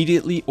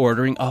immediately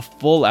ordering a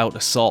full-out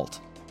assault,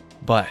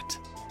 but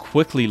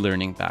quickly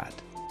learning that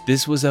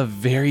this was a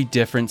very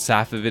different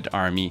Safavid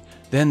army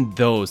than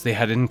those they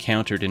had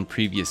encountered in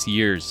previous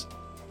years,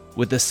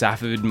 with the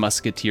Safavid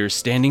musketeers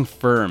standing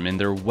firm in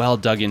their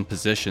well-dug-in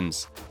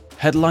positions,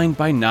 headlined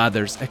by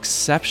Nader's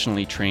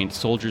exceptionally trained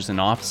soldiers and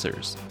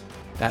officers,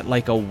 that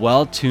like a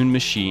well-tuned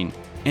machine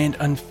and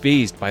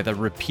unfazed by the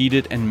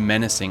repeated and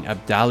menacing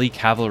Abdali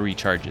cavalry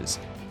charges,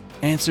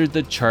 answered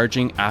the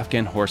charging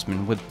Afghan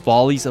horsemen with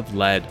volleys of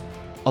lead,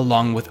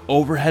 along with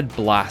overhead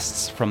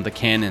blasts from the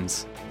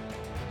cannons.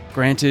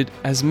 Granted,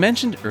 as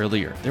mentioned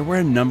earlier, there were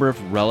a number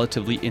of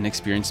relatively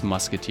inexperienced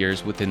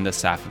musketeers within the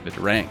Safavid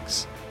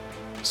ranks.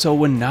 So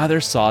when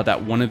Nader saw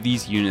that one of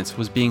these units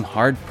was being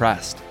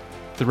hard-pressed,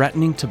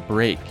 threatening to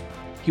break,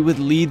 he would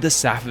lead the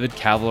Safavid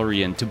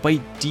cavalry in to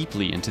bite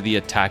deeply into the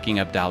attacking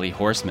Abdali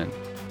horsemen,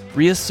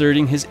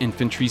 reasserting his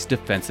infantry's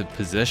defensive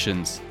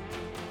positions,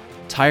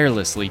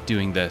 tirelessly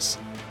doing this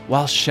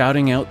while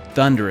shouting out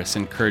thunderous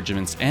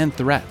encouragements and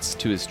threats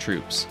to his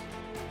troops,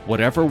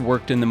 whatever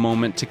worked in the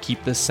moment to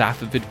keep the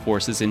Safavid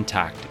forces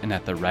intact and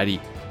at the ready.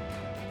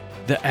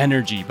 The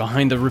energy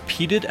behind the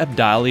repeated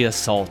Abdali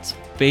assaults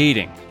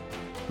fading,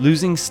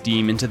 losing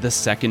steam into the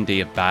second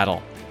day of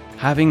battle,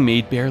 having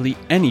made barely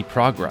any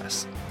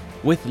progress,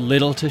 with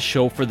little to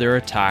show for their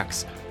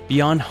attacks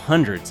beyond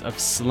hundreds of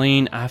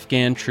slain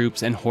Afghan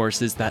troops and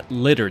horses that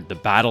littered the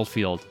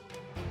battlefield.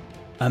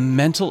 A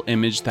mental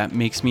image that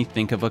makes me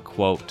think of a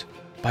quote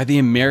by the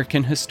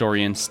American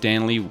historian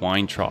Stanley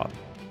Weintraub,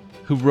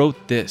 who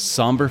wrote this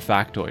somber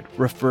factoid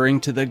referring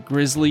to the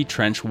grisly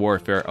trench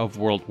warfare of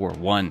World War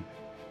I.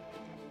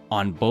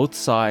 On both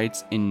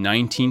sides in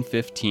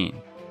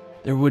 1915,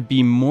 there would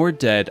be more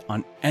dead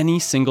on any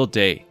single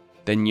day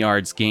than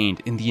yards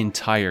gained in the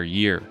entire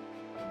year.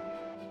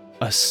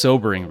 A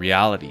sobering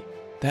reality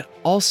that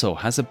also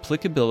has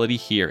applicability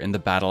here in the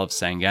Battle of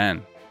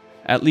Sangin.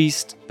 At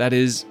least, that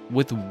is,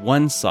 with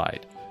one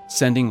side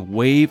sending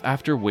wave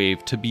after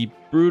wave to be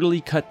brutally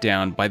cut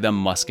down by the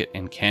musket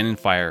and cannon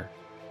fire.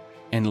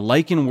 And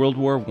like in World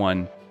War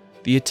I,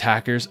 the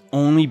attackers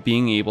only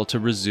being able to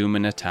resume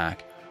an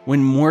attack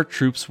when more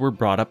troops were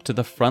brought up to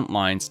the front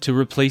lines to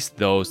replace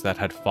those that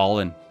had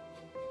fallen.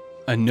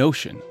 A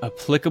notion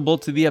applicable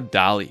to the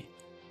Abdali,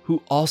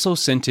 who also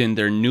sent in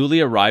their newly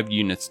arrived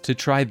units to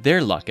try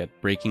their luck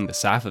at breaking the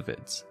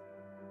Safavids,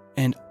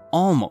 and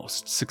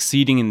almost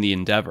succeeding in the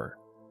endeavor.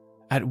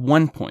 At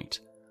one point,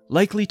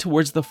 likely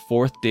towards the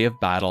fourth day of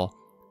battle,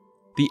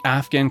 the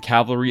Afghan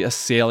cavalry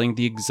assailing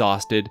the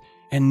exhausted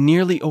and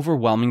nearly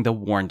overwhelming the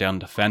worn-down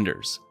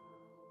defenders,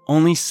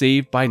 only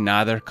saved by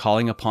Nader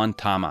calling upon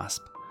Tahmasp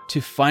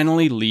to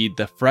finally lead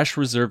the fresh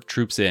reserve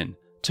troops in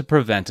to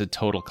prevent a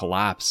total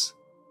collapse.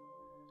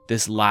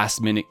 This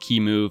last-minute key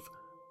move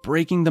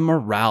breaking the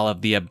morale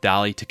of the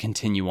Abdali to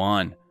continue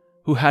on,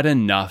 who had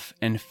enough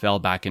and fell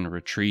back in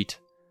retreat,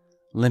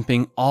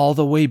 limping all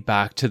the way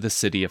back to the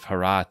city of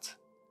Herat,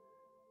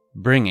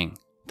 bringing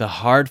the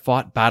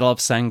hard-fought Battle of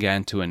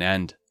Sangin to an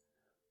end.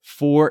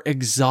 4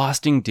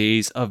 exhausting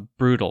days of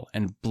brutal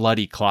and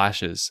bloody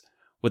clashes,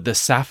 with the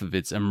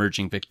Safavids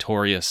emerging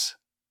victorious.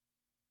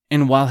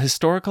 And while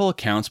historical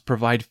accounts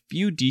provide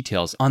few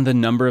details on the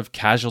number of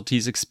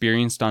casualties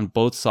experienced on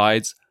both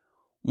sides,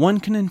 one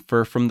can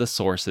infer from the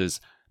sources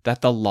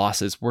that the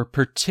losses were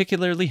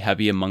particularly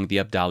heavy among the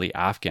Abdali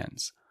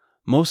Afghans,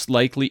 most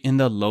likely in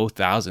the low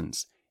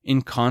thousands,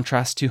 in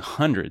contrast to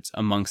hundreds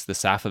amongst the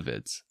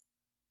Safavids.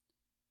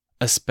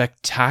 A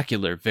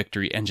spectacular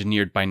victory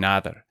engineered by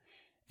Nader,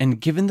 and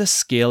given the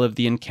scale of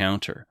the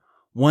encounter,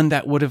 one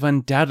that would have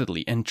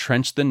undoubtedly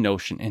entrenched the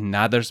notion in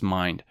Nader's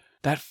mind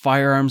that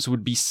firearms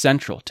would be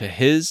central to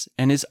his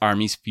and his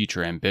army's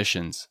future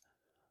ambitions,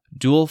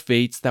 dual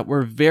fates that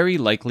were very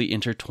likely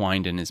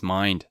intertwined in his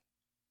mind.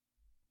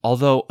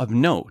 Although of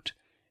note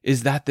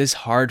is that this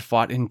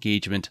hard-fought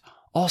engagement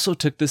also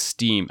took the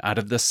steam out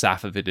of the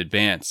Safavid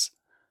advance,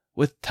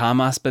 with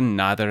Tahmasp and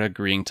Nader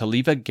agreeing to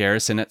leave a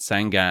garrison at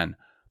Sangin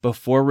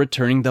before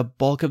returning the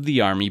bulk of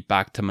the army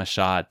back to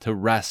Mashhad to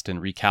rest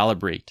and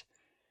recalibrate,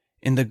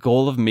 in the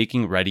goal of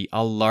making ready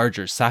a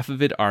larger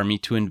Safavid army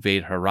to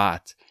invade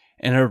Herat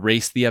and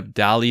erase the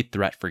Abdali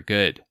threat for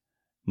good,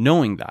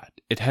 knowing that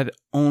it had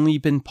only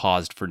been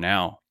paused for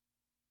now.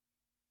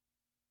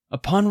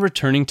 Upon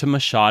returning to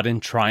Mashhad in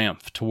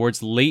triumph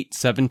towards late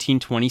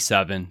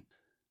 1727,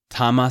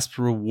 Tahmasp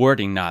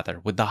rewarding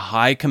Nader with the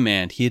high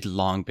command he had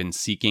long been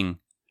seeking,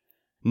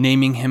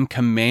 naming him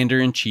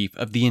commander-in-chief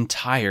of the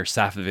entire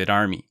Safavid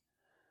army,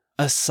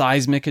 a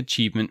seismic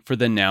achievement for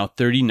the now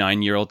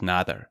 39-year-old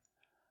Nader,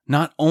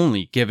 not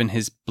only given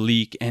his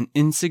bleak and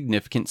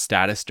insignificant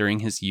status during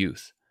his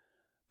youth,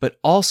 but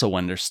also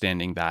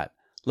understanding that,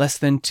 Less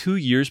than 2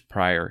 years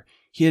prior,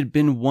 he had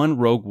been one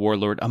rogue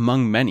warlord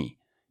among many,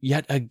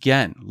 yet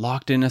again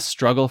locked in a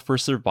struggle for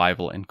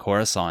survival in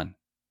Khorasan.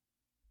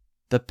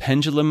 The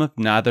pendulum of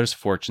Nather's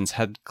fortunes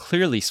had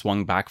clearly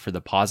swung back for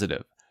the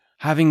positive,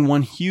 having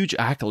won huge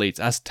accolades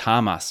as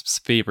Tahmasp's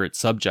favorite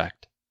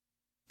subject.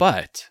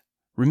 But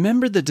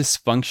remember the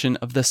dysfunction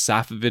of the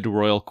Safavid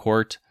royal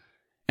court,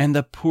 and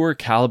the poor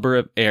caliber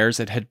of heirs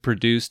it had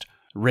produced,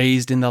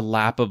 raised in the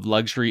lap of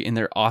luxury in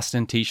their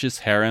ostentatious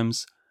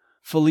harems,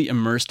 fully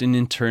immersed in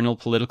internal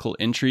political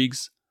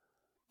intrigues?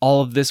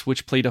 All of this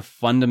which played a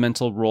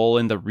fundamental role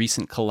in the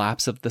recent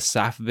collapse of the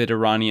Safavid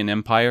Iranian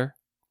Empire?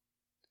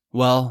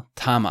 Well,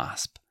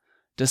 Tahmasp,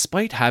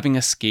 despite having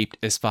escaped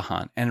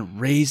Isfahan and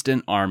raised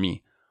an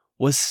army,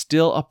 was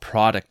still a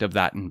product of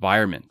that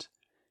environment.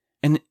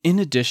 And in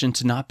addition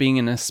to not being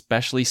an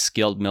especially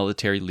skilled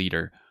military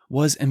leader,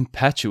 was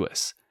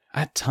impetuous,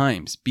 at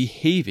times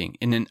behaving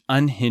in an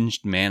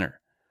unhinged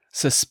manner,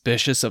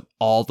 suspicious of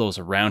all those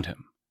around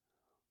him.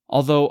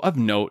 Although of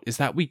note is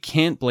that we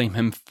can't blame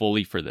him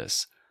fully for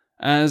this,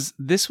 as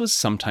this was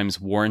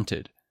sometimes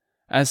warranted,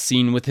 as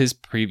seen with his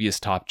previous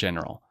top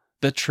general,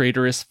 the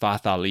traitorous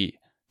Fath Ali,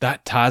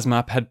 that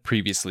Tahmasp had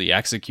previously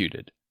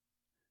executed.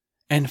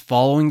 And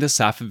following the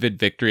Safavid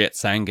victory at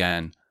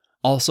Sangan,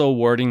 also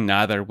awarding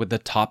Nather with the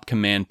top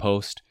command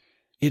post,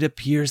 it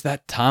appears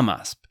that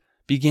Tahmasp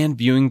began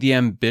viewing the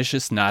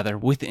ambitious Nather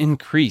with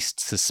increased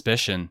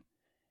suspicion,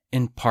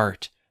 in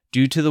part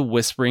due to the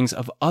whisperings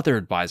of other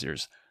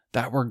advisors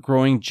that were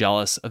growing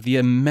jealous of the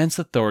immense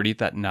authority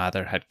that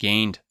Nather had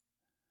gained.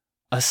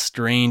 A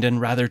strained and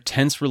rather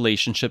tense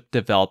relationship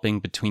developing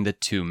between the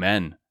two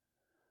men,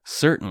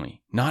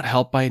 certainly not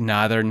helped by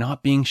Nather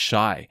not being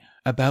shy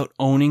about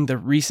owning the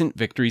recent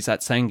victories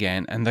at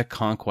Sangan and the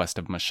conquest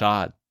of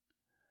Mashhad.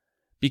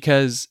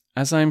 Because,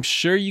 as I'm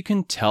sure you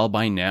can tell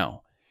by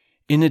now,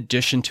 in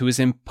addition to his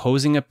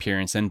imposing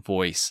appearance and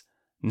voice,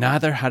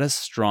 Nather had a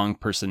strong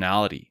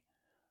personality,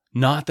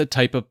 not the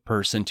type of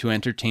person to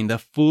entertain the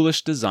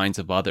foolish designs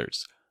of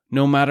others,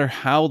 no matter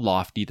how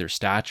lofty their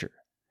stature.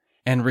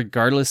 And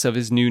regardless of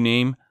his new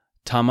name,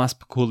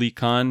 Tahmasp Quli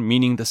Khan,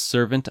 meaning the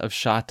servant of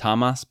Shah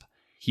Tahmasp,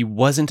 he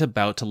wasn't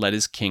about to let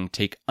his king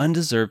take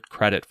undeserved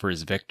credit for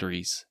his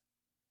victories,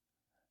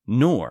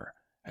 nor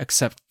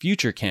accept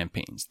future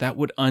campaigns that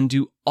would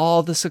undo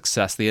all the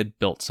success they had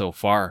built so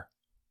far.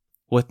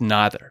 With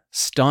Nather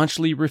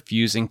staunchly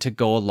refusing to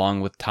go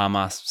along with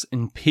Tahmasp's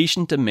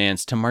impatient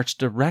demands to march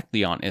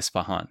directly on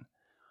Isfahan,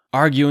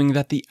 arguing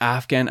that the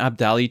Afghan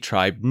Abdali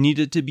tribe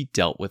needed to be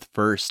dealt with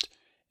first,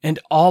 and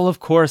all of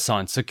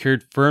Khorasan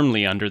secured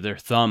firmly under their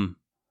thumb.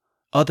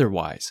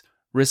 Otherwise,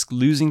 risk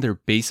losing their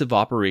base of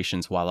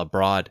operations while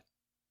abroad.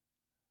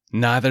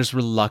 Nather's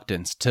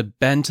reluctance to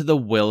bend to the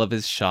will of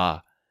his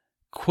Shah,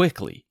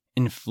 quickly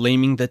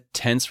inflaming the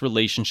tense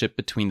relationship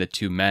between the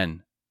two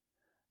men,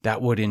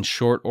 that would in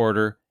short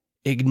order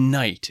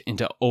ignite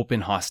into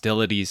open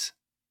hostilities.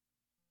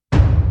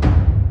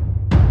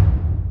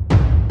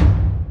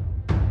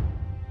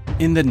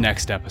 In the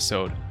next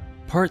episode,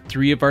 part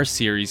 3 of our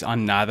series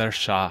on Nader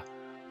Shah,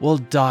 we'll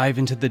dive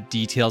into the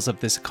details of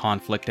this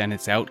conflict and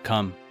its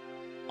outcome.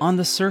 On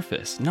the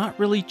surface, not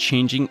really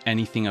changing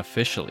anything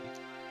officially.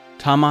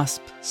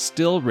 Tahmasp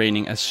still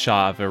reigning as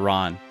Shah of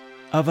Iran,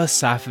 of a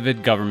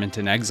Safavid government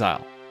in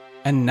exile,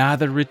 and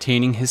Nather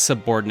retaining his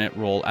subordinate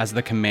role as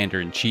the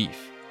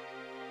commander-in-chief.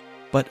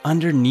 But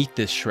underneath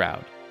this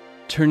shroud,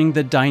 turning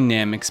the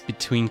dynamics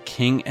between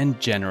king and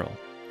general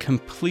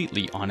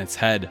completely on its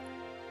head,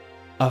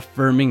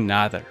 affirming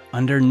Nather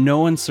under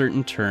no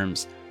uncertain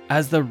terms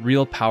as the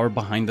real power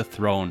behind the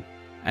throne,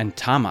 and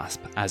Tahmasp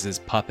as his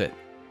puppet.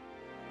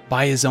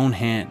 By his own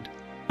hand,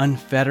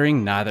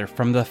 unfettering Nather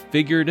from the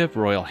figurative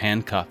royal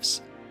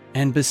handcuffs,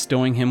 and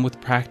bestowing him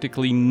with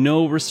practically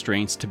no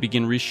restraints to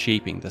begin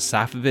reshaping the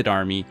Safavid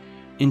army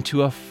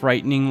into a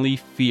frighteningly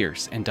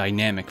fierce and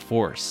dynamic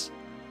force.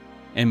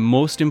 And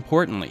most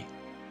importantly,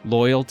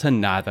 loyal to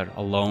Nather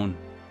alone,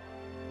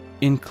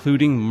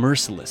 including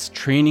merciless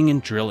training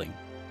and drilling,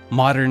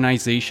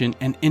 modernization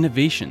and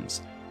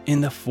innovations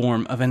in the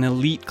form of an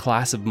elite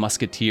class of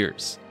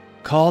musketeers,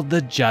 called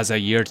the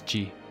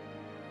Jazayirchi,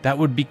 that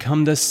would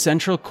become the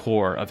central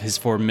core of his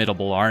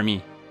formidable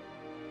army,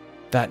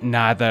 that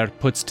Nather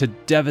puts to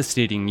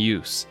devastating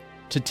use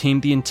to tame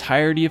the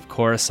entirety of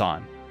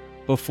Khorasan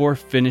before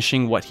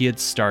finishing what he had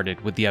started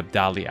with the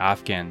Abdali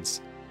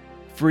Afghans,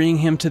 freeing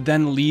him to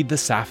then lead the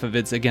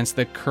Safavids against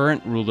the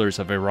current rulers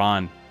of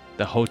Iran,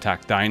 the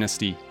Hotak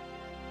dynasty,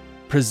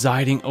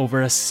 presiding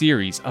over a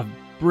series of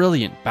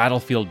brilliant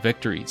battlefield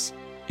victories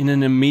in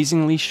an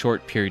amazingly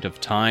short period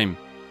of time,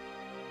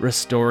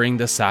 restoring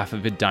the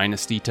Safavid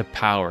dynasty to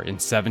power in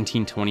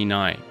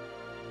 1729.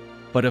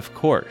 But of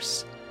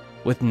course,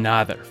 with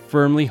Nather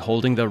firmly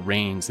holding the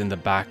reins in the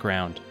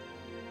background.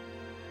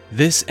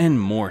 This and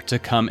more to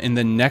come in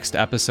the next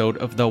episode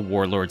of the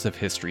Warlords of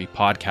History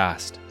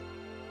podcast.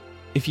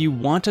 If you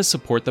want to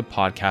support the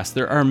podcast,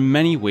 there are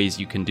many ways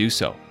you can do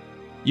so.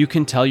 You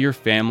can tell your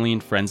family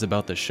and friends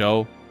about the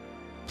show.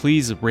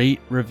 Please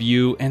rate,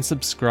 review, and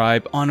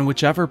subscribe on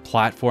whichever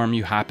platform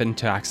you happen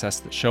to access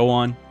the show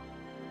on.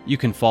 You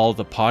can follow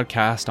the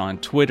podcast on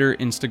Twitter,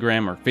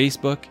 Instagram, or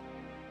Facebook.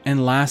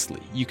 And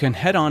lastly, you can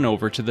head on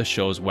over to the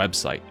show's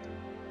website,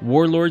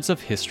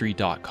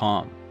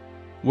 warlordsofhistory.com,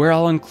 where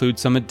I'll include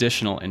some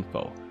additional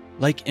info,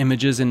 like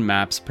images and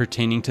maps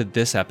pertaining to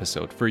this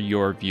episode for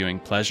your viewing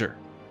pleasure,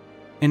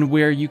 and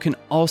where you can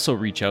also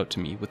reach out to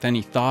me with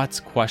any thoughts,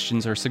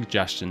 questions, or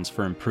suggestions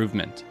for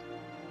improvement.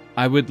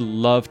 I would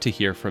love to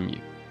hear from you.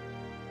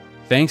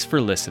 Thanks for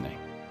listening,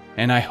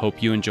 and I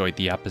hope you enjoyed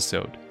the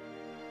episode.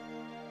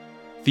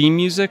 Theme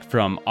music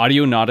from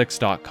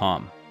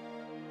Audionautics.com.